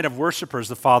kind of worshipers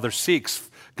the Father seeks.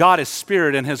 God is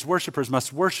spirit, and his worshipers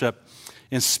must worship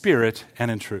in spirit and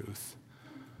in truth.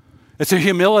 It's a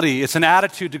humility. It's an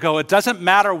attitude to go, it doesn't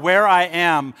matter where I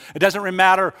am. It doesn't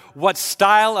matter what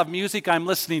style of music I'm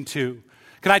listening to.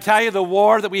 Can I tell you the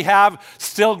war that we have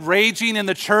still raging in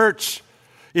the church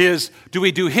is, do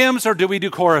we do hymns or do we do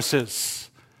choruses?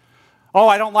 Oh,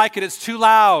 I don't like it. It's too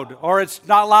loud, or it's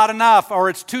not loud enough, or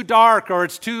it's too dark, or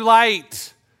it's too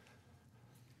light.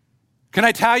 Can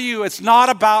I tell you, it's not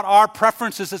about our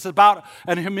preferences. It's about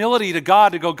an humility to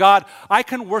God to go, God, I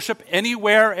can worship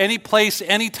anywhere, any place,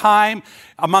 any time,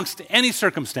 amongst any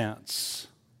circumstance.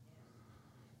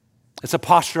 It's a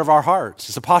posture of our hearts.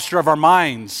 It's a posture of our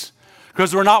minds.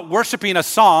 Because we're not worshiping a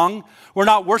song. We're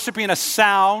not worshiping a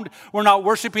sound. We're not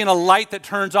worshiping a light that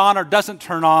turns on or doesn't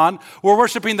turn on. We're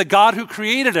worshiping the God who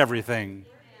created everything.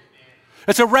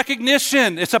 It's a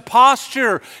recognition. It's a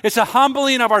posture. It's a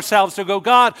humbling of ourselves to go,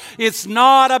 God, it's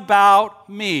not about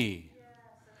me.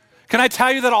 Can I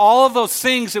tell you that all of those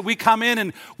things that we come in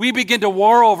and we begin to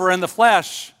war over in the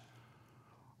flesh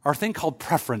are a thing called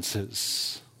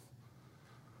preferences.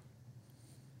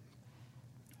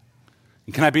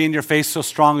 And can I be in your face so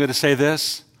strongly to say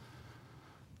this?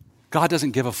 God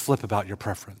doesn't give a flip about your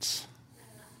preference.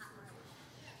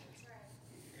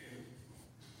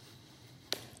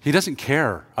 He doesn't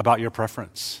care about your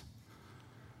preference.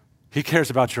 He cares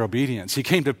about your obedience. He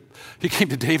came to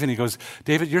David and he goes,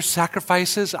 David, your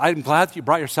sacrifices, I'm glad that you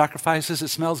brought your sacrifices. It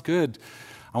smells good.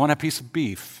 I want a piece of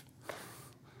beef.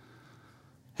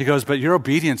 He goes, but your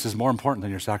obedience is more important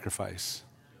than your sacrifice.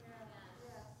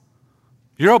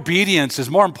 Your obedience is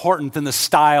more important than the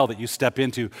style that you step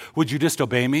into. Would you just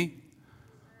obey me?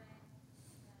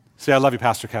 Say, I love you,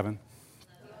 Pastor Kevin.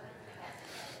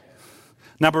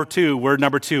 Word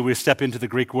number two, we step into the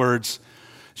Greek words.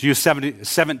 It's used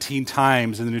 17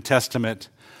 times in the New Testament.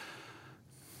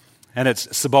 And it's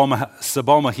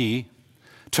sabomahi,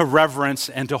 to reverence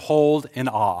and to hold in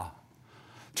awe.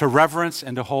 To reverence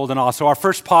and to hold in awe. So our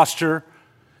first posture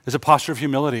is a posture of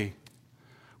humility.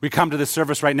 We come to this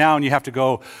service right now and you have to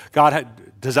go, God,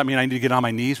 does that mean I need to get on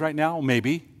my knees right now?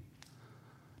 Maybe.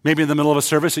 Maybe in the middle of a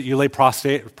service that you lay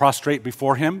prostrate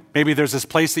before him. Maybe there's this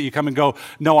place that you come and go,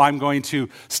 no, I'm going to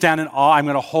stand in awe. I'm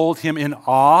going to hold him in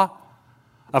awe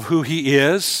of who he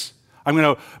is. I'm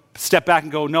going to step back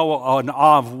and go, no, an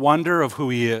awe of wonder of who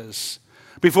he is.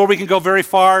 Before we can go very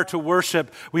far to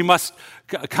worship, we must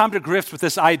come to grips with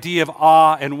this idea of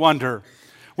awe and wonder.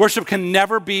 Worship can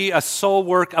never be a sole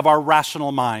work of our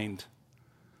rational mind.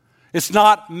 It's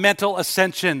not mental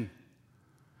ascension.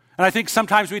 And I think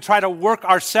sometimes we try to work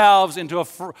ourselves into a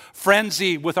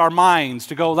frenzy with our minds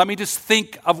to go, let me just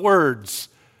think of words.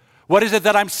 What is it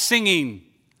that I'm singing?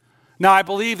 Now, I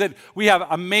believe that we have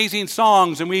amazing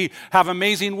songs and we have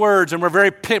amazing words and we're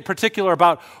very particular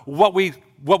about what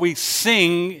we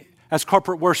sing as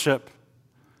corporate worship.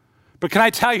 But can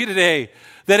I tell you today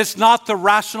that it's not the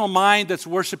rational mind that's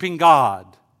worshiping God?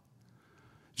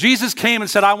 Jesus came and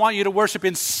said, I want you to worship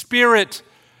in spirit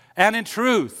and in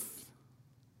truth.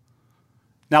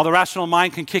 Now, the rational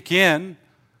mind can kick in.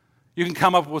 You can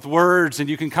come up with words and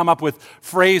you can come up with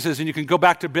phrases and you can go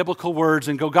back to biblical words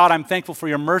and go, God, I'm thankful for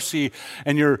your mercy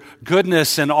and your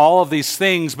goodness and all of these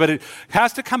things. But it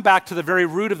has to come back to the very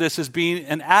root of this as being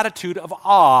an attitude of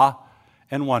awe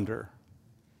and wonder.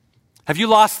 Have you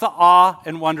lost the awe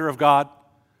and wonder of God?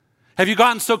 Have you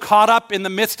gotten so caught up in the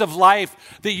midst of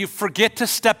life that you forget to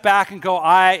step back and go,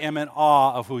 I am in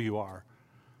awe of who you are?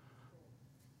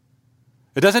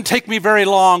 It doesn't take me very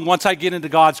long once I get into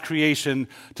God's creation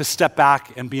to step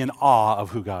back and be in awe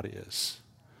of who God is.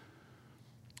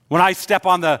 When I step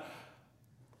on the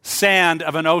sand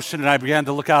of an ocean and I began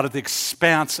to look out at the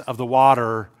expanse of the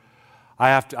water,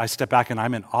 I step back and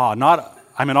I'm in awe.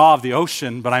 I'm in awe of the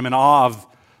ocean, but I'm in awe of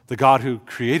the God who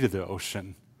created the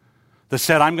ocean. That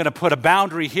said, I'm going to put a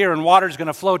boundary here and water's going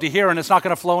to flow to here and it's not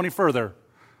going to flow any further.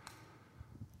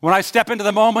 When I step into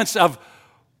the moments of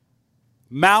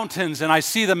mountains and I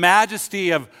see the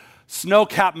majesty of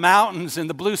snow-capped mountains and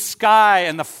the blue sky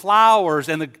and the flowers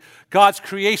and God's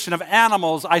creation of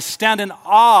animals, I stand in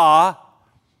awe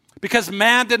because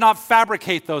man did not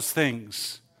fabricate those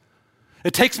things.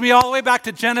 It takes me all the way back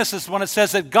to Genesis when it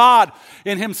says that God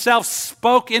in himself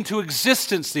spoke into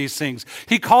existence these things.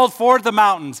 He called forth the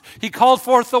mountains. He called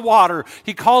forth the water.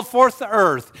 He called forth the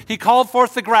earth. He called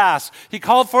forth the grass. He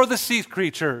called forth the sea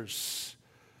creatures.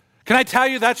 Can I tell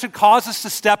you that should cause us to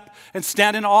step and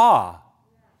stand in awe?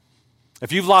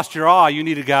 If you've lost your awe, you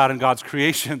need to go out in God's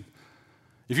creation.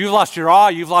 If you've lost your awe,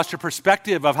 you've lost your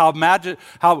perspective of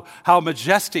how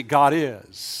majestic God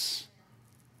is.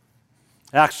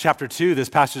 Acts chapter 2, this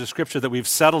passage of scripture that we've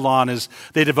settled on, is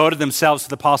they devoted themselves to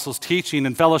the apostles' teaching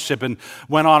and fellowship and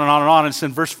went on and on and on. And it's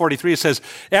in verse 43, it says,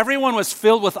 everyone was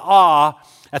filled with awe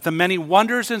at the many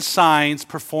wonders and signs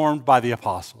performed by the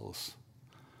apostles.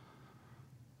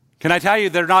 Can I tell you,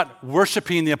 they're not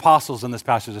worshiping the apostles in this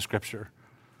passage of scripture.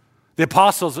 The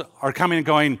apostles are coming and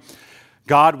going,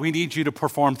 God, we need you to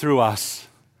perform through us.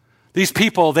 These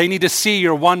people, they need to see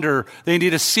your wonder. They need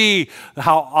to see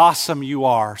how awesome you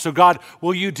are. So God,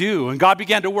 will you do? And God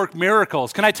began to work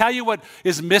miracles. Can I tell you what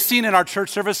is missing in our church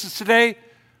services today?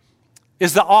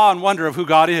 Is the awe and wonder of who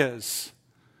God is.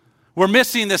 We're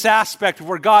missing this aspect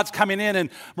where God's coming in and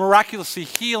miraculously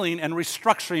healing and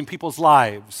restructuring people's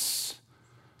lives.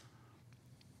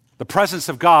 The presence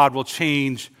of God will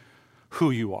change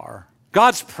who you are.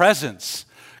 God's presence,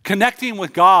 connecting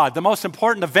with God, the most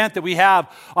important event that we have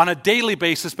on a daily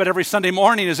basis, but every Sunday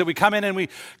morning, is that we come in and we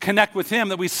connect with him,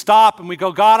 that we stop and we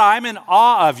go, God, I'm in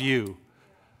awe of you.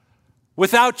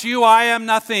 Without you, I am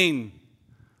nothing.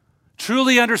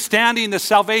 Truly understanding the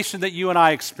salvation that you and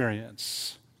I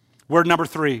experience. Word number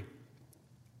 3.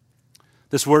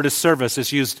 This word is service.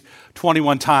 It's used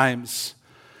 21 times.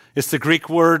 It's the Greek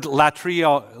word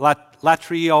latrio.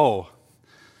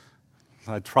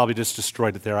 I probably just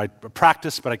destroyed it there. I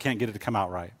practiced, but I can't get it to come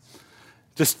out right.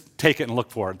 Just take it and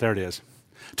look for it. There it is.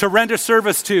 to render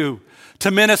service to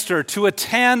minister, to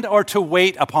attend, or to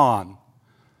wait upon.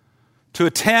 To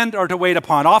attend or to wait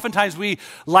upon. Oftentimes we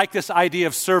like this idea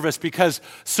of service because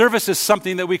service is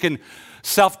something that we can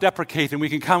self-deprecate, and we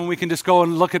can come and we can just go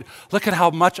and look at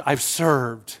how much I've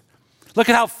served. Look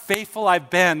at how faithful I've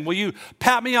been. Will you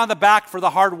pat me on the back for the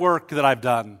hard work that I've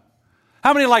done?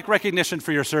 How many like recognition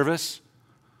for your service?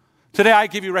 Today I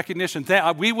give you recognition.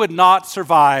 We would not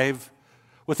survive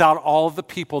without all of the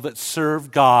people that serve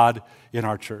God in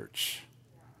our church.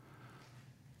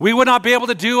 We would not be able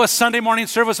to do a Sunday morning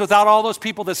service without all those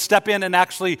people that step in and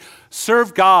actually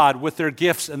serve God with their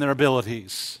gifts and their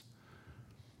abilities.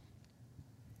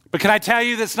 But can I tell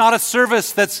you, that's not a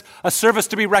service that's a service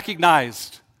to be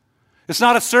recognized. It's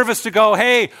not a service to go,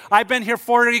 hey, I've been here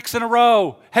 4 weeks in a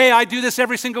row. Hey, I do this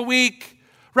every single week.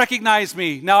 Recognize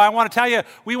me. Now, I want to tell you,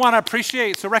 we want to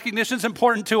appreciate, so recognition is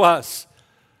important to us.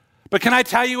 But can I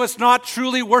tell you, it's not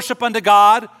truly worship unto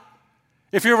God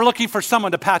if you're looking for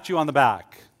someone to pat you on the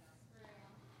back.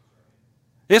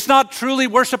 It's not truly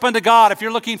worship unto God if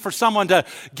you're looking for someone to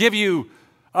give you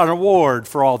an award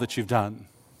for all that you've done.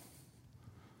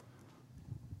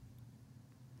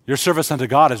 Your service unto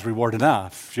God is reward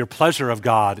enough. Your pleasure of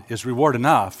God is reward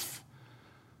enough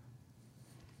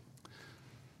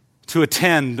to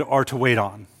attend or to wait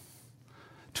on.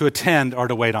 To attend or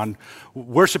to wait on.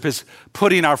 Worship is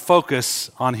putting our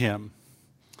focus on Him.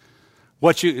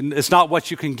 It's not what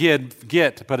you can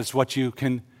get, but it's what you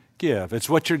can give. It's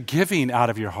what you're giving out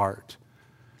of your heart.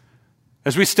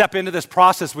 As we step into this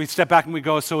process, we step back and we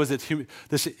go, so is it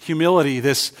this humility,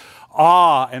 this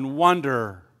awe and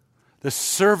wonder, this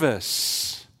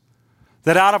service,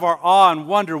 that out of our awe and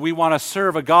wonder, we want to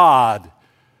serve a God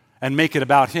and make it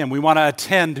about Him. We want to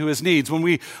attend to His needs. When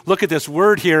we look at this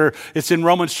word here, it's in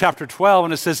Romans chapter 12,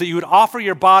 and it says that you would offer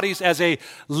your bodies as a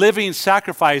living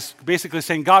sacrifice, basically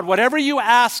saying, God, whatever you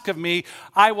ask of me,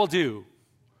 I will do.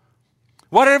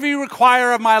 Whatever you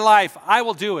require of my life, I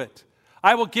will do it.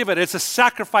 I will give it. It's a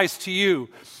sacrifice to you.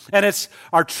 And it's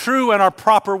our true and our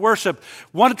proper worship.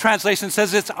 One translation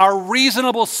says it's our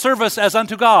reasonable service as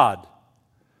unto God.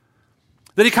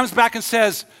 Then he comes back and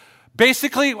says,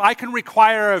 basically, I can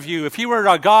require of you, if He were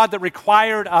a God that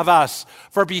required of us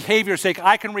for behavior's sake,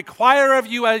 I can require of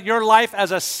you your life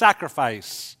as a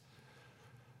sacrifice.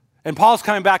 And Paul's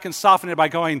coming back and softening it by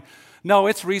going, no,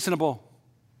 it's reasonable.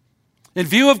 In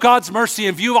view of God's mercy,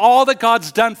 in view of all that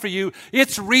God's done for you,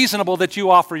 it's reasonable that you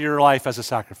offer your life as a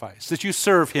sacrifice, that you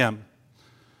serve Him.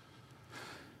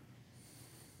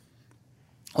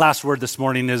 Last word this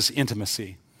morning is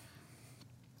intimacy.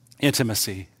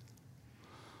 Intimacy.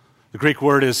 The Greek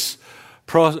word is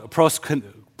proskuneo.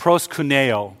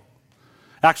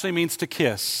 Actually means to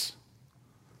kiss.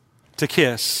 To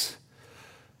kiss.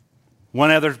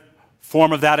 One other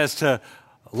form of that is to,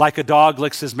 like a dog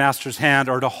licks his master's hand,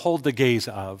 or to hold the gaze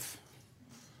of.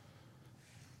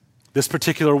 This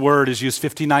particular word is used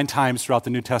 59 times throughout the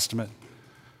New Testament.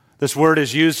 This word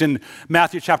is used in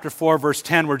Matthew chapter 4, verse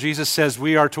 10, where Jesus says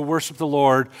we are to worship the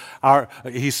Lord.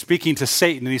 He's speaking to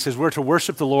Satan, and he says we're to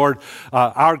worship the Lord,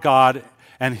 our God,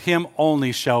 and Him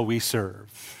only shall we serve.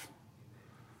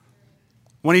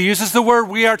 When he uses the word,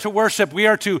 we are to worship, we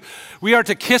are to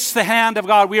kiss the hand of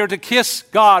God, we are to kiss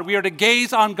God, we are to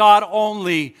gaze on God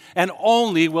only, and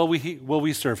only will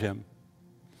we serve Him.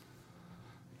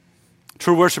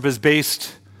 True worship is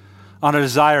based on a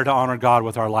desire to honor God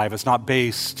with our life. It's not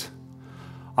based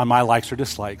on my likes or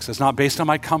dislikes. It's not based on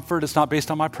my comfort. It's not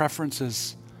based on my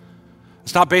preferences.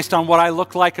 It's not based on what I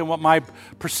look like and what my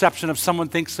perception of someone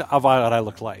thinks of what I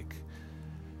look like.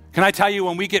 Can I tell you,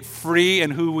 when we get free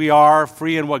in who we are,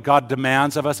 free in what God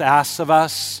demands of us, asks of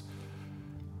us,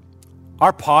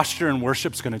 our posture in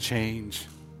worship is going to change.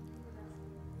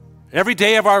 Every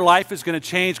day of our life is going to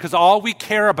change because all we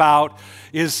care about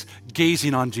is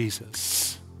gazing on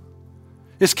Jesus,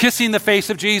 is kissing the face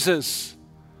of Jesus.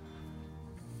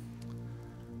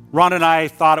 Ron and I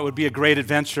thought it would be a great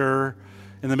adventure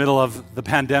in the middle of the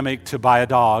pandemic to buy a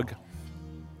dog.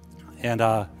 And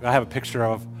I have a picture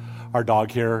of our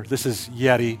dog here. This is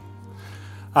Yeti.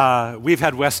 We've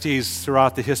had Westies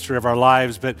throughout the history of our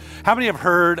lives, but how many have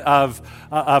heard of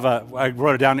I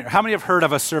wrote it down here. How many have heard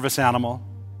of a service animal?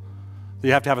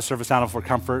 You have to have a service animal for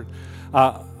comfort.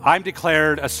 I'm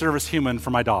declared a service human for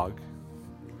my dog.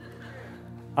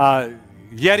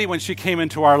 Yeti, when she came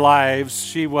into our lives,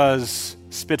 she was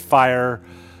spitfire,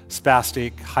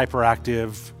 spastic,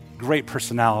 hyperactive, great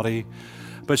personality,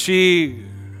 but she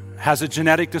has a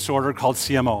genetic disorder called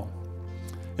CMO.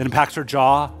 It impacts her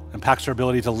jaw, impacts her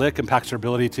ability to lick, impacts her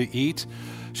ability to eat.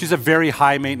 She's a very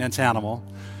high maintenance animal,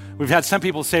 We've had some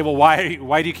people say, well,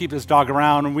 why do you keep this dog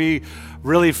around? And we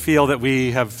really feel that we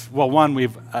have, well, one,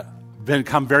 we've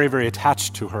become very, very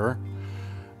attached to her,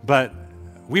 but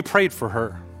we prayed for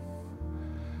her.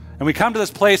 And we come to this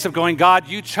place of going, God,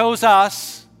 you chose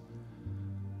us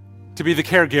to be the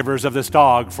caregivers of this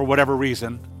dog for whatever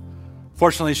reason.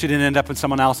 Fortunately, she didn't end up in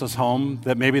someone else's home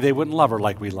that maybe they wouldn't love her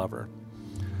like we love her.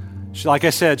 Like I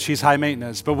said, she's high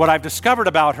maintenance. But what I've discovered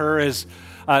about her is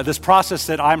this process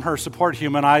that I'm her support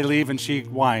human. I leave and she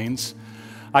whines.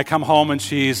 I come home and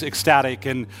she's ecstatic.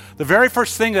 And the very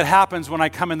first thing that happens when I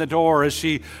come in the door is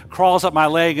she crawls up my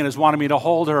leg and is wanting me to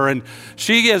hold her. And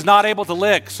she is not able to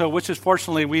lick, so which is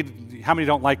fortunately, how many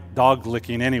don't like dog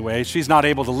licking anyway? She's not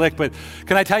able to lick, but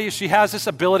can I tell you, she has this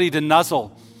ability to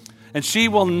nuzzle. And she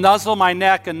will nuzzle my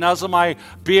neck and nuzzle my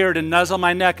beard and nuzzle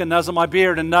my neck and nuzzle my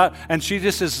beard. And she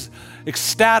just is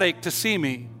ecstatic to see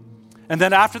me. And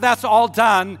then after that's all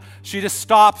done, she just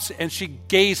stops and she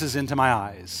gazes into my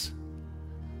eyes.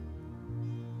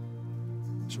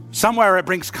 Somewhere it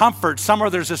brings comfort. Somewhere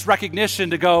there's this recognition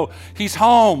to go, he's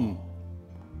home.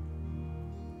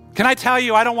 Can I tell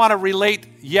you, I don't want to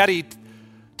relate Yeti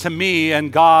to me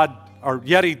and God, or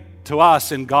Yeti to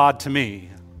us and God to me.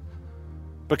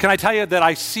 But can I tell you that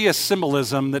I see a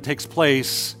symbolism that takes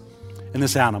place in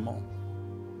this animal?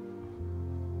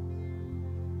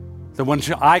 That when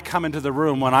I come into the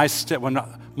room, when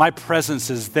my presence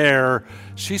is there,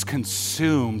 she's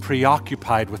consumed,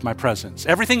 preoccupied with my presence.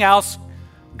 Everything else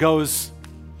goes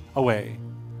away.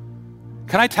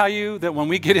 Can I tell you that when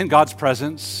we get in God's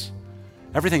presence,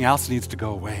 everything else needs to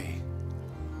go away?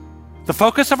 The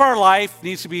focus of our life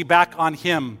needs to be back on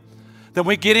Him. Then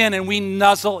we get in and we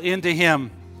nuzzle into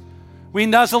Him. We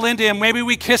nuzzle into Him. Maybe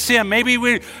we kiss Him. Maybe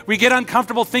we get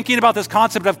uncomfortable thinking about this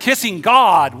concept of kissing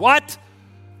God. What?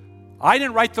 I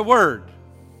didn't write the word.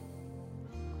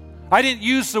 I didn't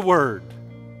use the word.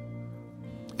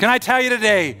 Can I tell you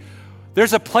today,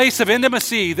 there's a place of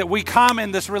intimacy that we come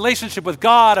in this relationship with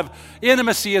God, of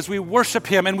intimacy as we worship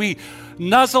Him and we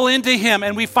nuzzle into Him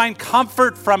and we find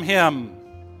comfort from Him.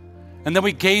 And then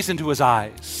we gaze into His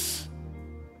eyes.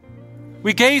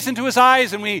 We gaze into His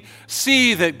eyes and we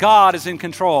see that God is in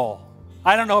control.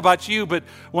 I don't know about you, but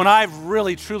when I've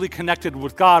really truly connected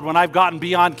with God, when I've gotten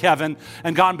beyond Kevin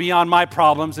and gotten beyond my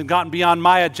problems and gotten beyond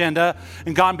my agenda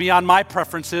and gotten beyond my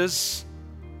preferences,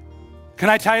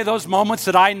 can I tell you those moments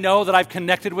that I know that I've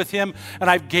connected with Him and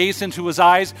I've gazed into His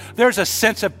eyes, there's a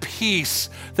sense of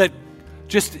peace that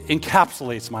just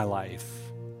encapsulates my life.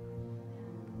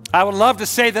 I would love to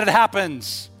say that it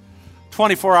happens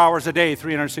 24 hours a day,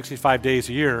 365 days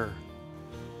a year,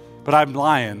 but I'm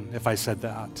lying if I said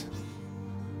that.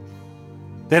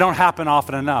 They don't happen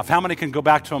often enough. How many can go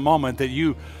back to a moment that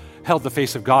you held the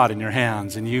face of God in your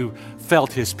hands and you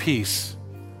felt His peace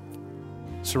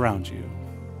surround you?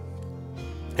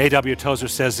 A.W. Tozer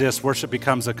says this: worship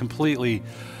becomes a completely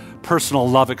personal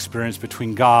love experience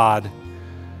between God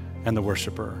and the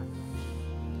worshiper.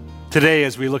 Today,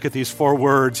 as we look at these 4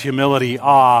 words, humility,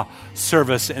 awe,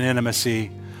 service, and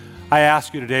intimacy, I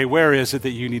ask you today, where is it that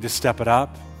you need to step it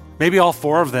up? Maybe all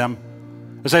 4 of them.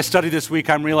 As I study this week,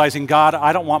 I'm realizing, God,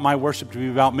 I don't want my worship to be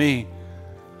about me.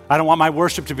 I don't want my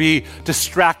worship to be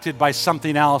distracted by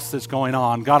something else that's going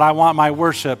on. God, I want my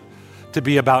worship to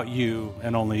be about you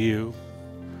and only you.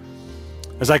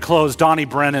 As I close, Donnie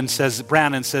Brannon says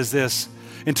this: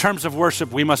 in terms of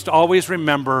worship, we must always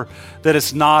remember that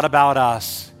it's not about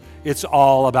us. It's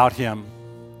all about Him.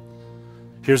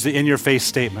 Here's the in-your-face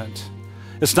statement.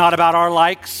 It's not about our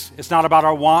likes. It's not about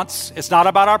our wants. It's not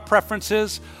about our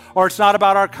preferences, or it's not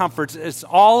about our comforts. It's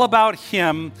all about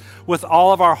Him with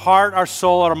all of our heart, our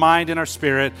soul, our mind, and our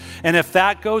spirit. And if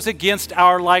that goes against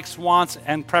our likes, wants,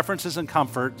 and preferences and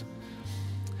comfort,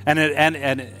 and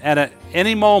at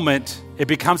any moment it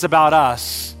becomes about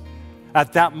us,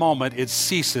 at that moment it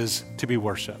ceases to be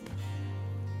worship.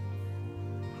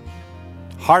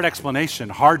 Hard explanation,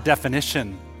 hard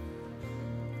definition.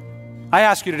 I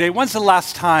ask you today, when's the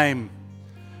last time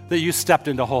that you stepped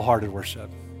into wholehearted worship?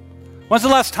 When's the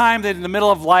last time that in the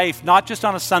middle of life, not just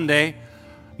on a Sunday,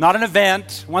 not an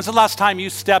event, when's the last time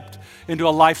you stepped into a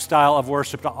lifestyle of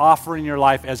worship, to offering your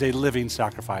life as a living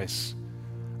sacrifice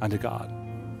unto God?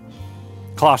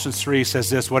 Colossians 3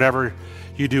 says this: whatever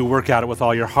you do, work at it with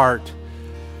all your heart,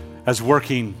 as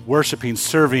working, worshiping,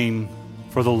 serving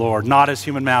for the Lord, not as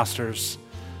human masters,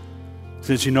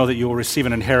 since you know that you will receive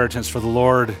an inheritance from the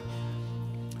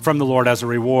Lord as a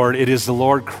reward. It is the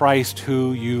Lord Christ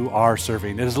who you are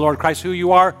serving. It is the Lord Christ who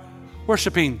you are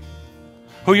worshiping,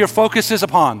 who your focus is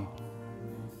upon.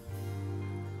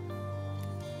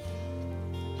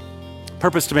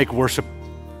 Purpose to make worship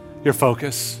your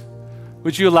focus.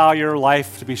 Would you allow your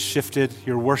life to be shifted,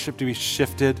 your worship to be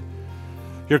shifted,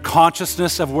 your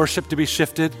consciousness of worship to be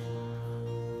shifted?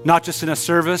 Not just in a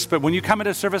service, but when you come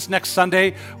into service next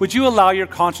Sunday, would you allow your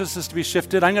consciousness to be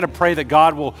shifted? I'm going to pray that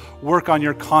God will work on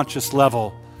your conscious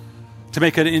level to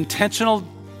make an intentional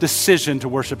decision to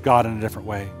worship God in a different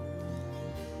way.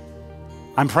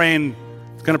 I'm going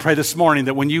to pray this morning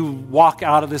that when you walk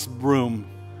out of this room,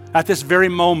 at this very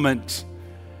moment,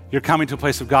 you're coming to a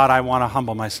place of, God, I want to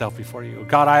humble myself before you.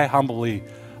 God, I humbly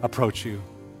approach you.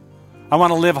 I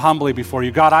want to live humbly before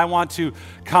you. God, I want to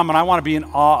come and I want to be in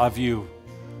awe of you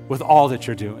with all that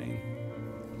you're doing.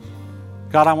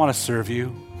 God, I want to serve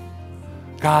you.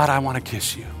 God, I want to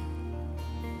kiss you.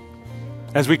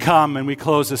 As we come and we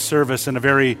close this service in a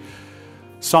very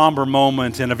somber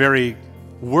moment, in a very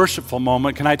worshipful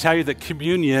moment, can I tell you that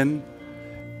communion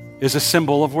is a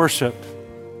symbol of worship?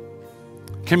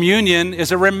 Communion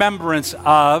is a remembrance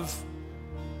of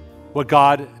what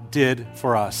God did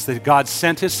for us, that God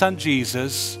sent his son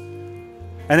Jesus.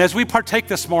 And as we partake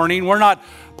this morning, we're not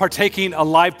partaking a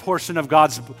live portion of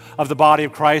the body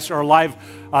of Christ, or a live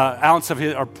ounce of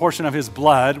his, or portion of his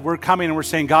blood. We're coming and we're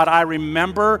saying, God, I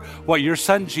remember what your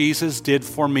son Jesus did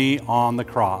for me on the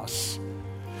cross.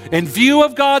 In view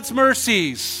of God's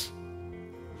mercies,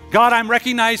 God, I'm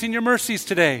recognizing your mercies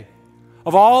today.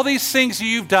 Of all these things that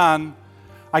you've done,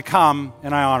 I come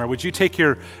and I honor. Would you take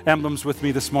your emblems with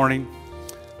me this morning?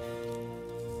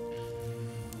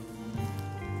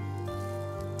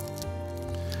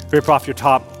 Rip off your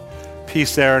top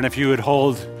piece there, and if you would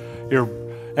hold your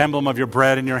emblem of your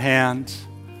bread in your hand.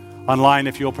 Online,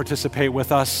 if you'll participate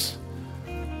with us.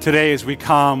 Today, as we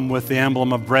come with the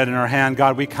emblem of bread in our hand,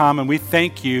 God, we come and we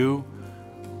thank you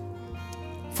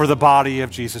for the body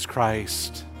of Jesus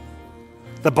Christ.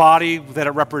 The body that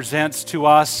it represents to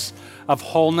us of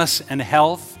wholeness and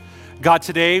health. God,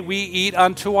 today we eat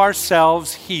unto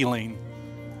ourselves healing.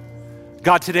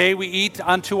 God, today we eat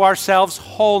unto ourselves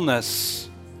wholeness.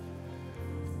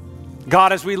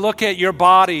 God, as we look at your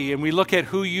body and we look at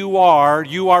who you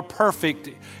are perfect.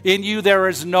 In you there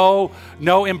is no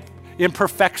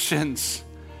imperfections.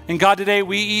 And God, today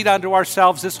we eat unto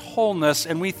ourselves this wholeness,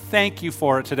 and we thank you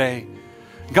for it today.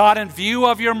 God, in view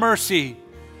of your mercy,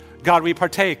 God, we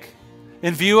partake.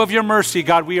 In view of your mercy,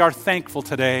 God, we are thankful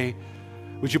today.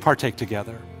 Would you partake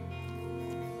together?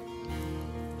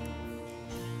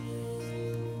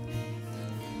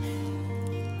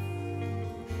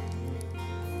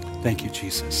 Thank you,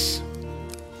 Jesus.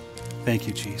 Thank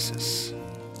you, Jesus.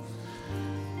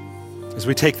 As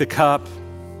we take the cup,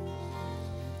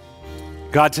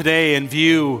 God, today, in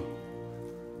view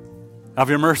of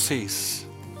your mercies,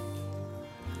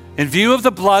 in view of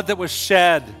the blood that was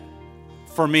shed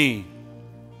for me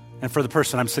and for the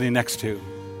person I'm sitting next to,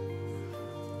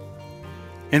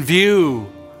 in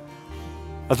view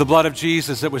of the blood of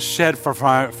Jesus that was shed for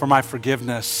my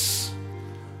forgiveness,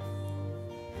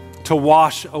 to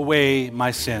wash away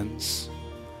my sins,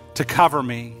 to cover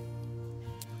me.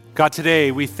 God,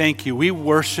 today we thank you. We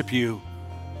worship you,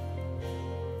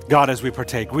 God, as we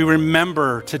partake. We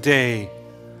remember today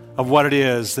of what it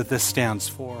is that this stands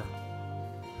for.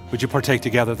 Would you partake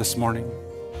together this morning?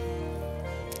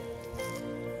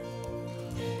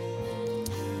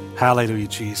 Hallelujah,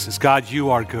 Jesus. God, you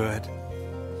are good.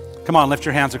 Come on, lift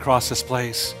your hands across this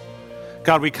place.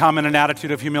 God, we come in an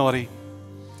attitude of humility.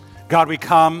 God, we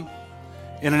come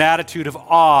in an attitude of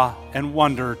awe and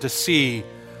wonder to see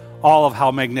all of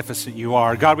how magnificent you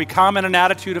are. God, we come in an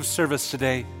attitude of service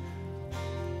today.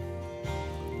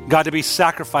 God, to be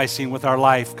sacrificing with our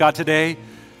life. God, today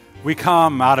we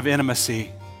come out of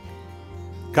intimacy.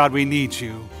 God, we need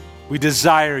you. We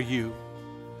desire you.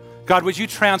 God, would you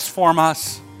transform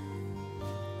us?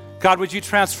 God, would you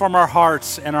transform our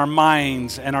hearts and our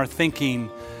minds and our thinking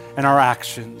and our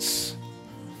actions?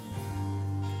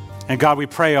 And God, we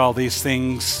pray all these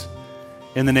things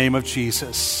in the name of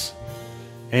Jesus.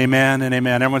 Amen and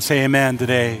amen. Everyone say amen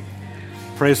today.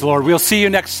 Praise the Lord. We'll see you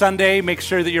next Sunday. Make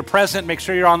sure that you're present. Make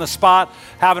sure you're on the spot.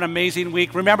 Have an amazing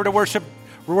week. Remember to worship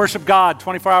God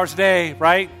 24 hours a day,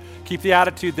 right? Keep the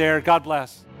attitude there. God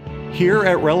bless. Here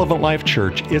at Relevant Life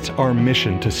Church, it's our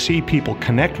mission to see people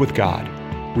connect with God,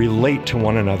 relate to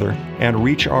one another, and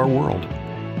reach our world.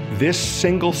 This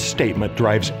single statement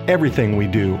drives everything we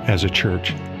do as a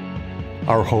church.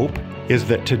 Our hope is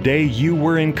that today you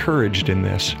were encouraged in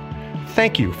this.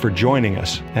 Thank you for joining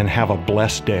us, and have a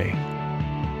blessed day.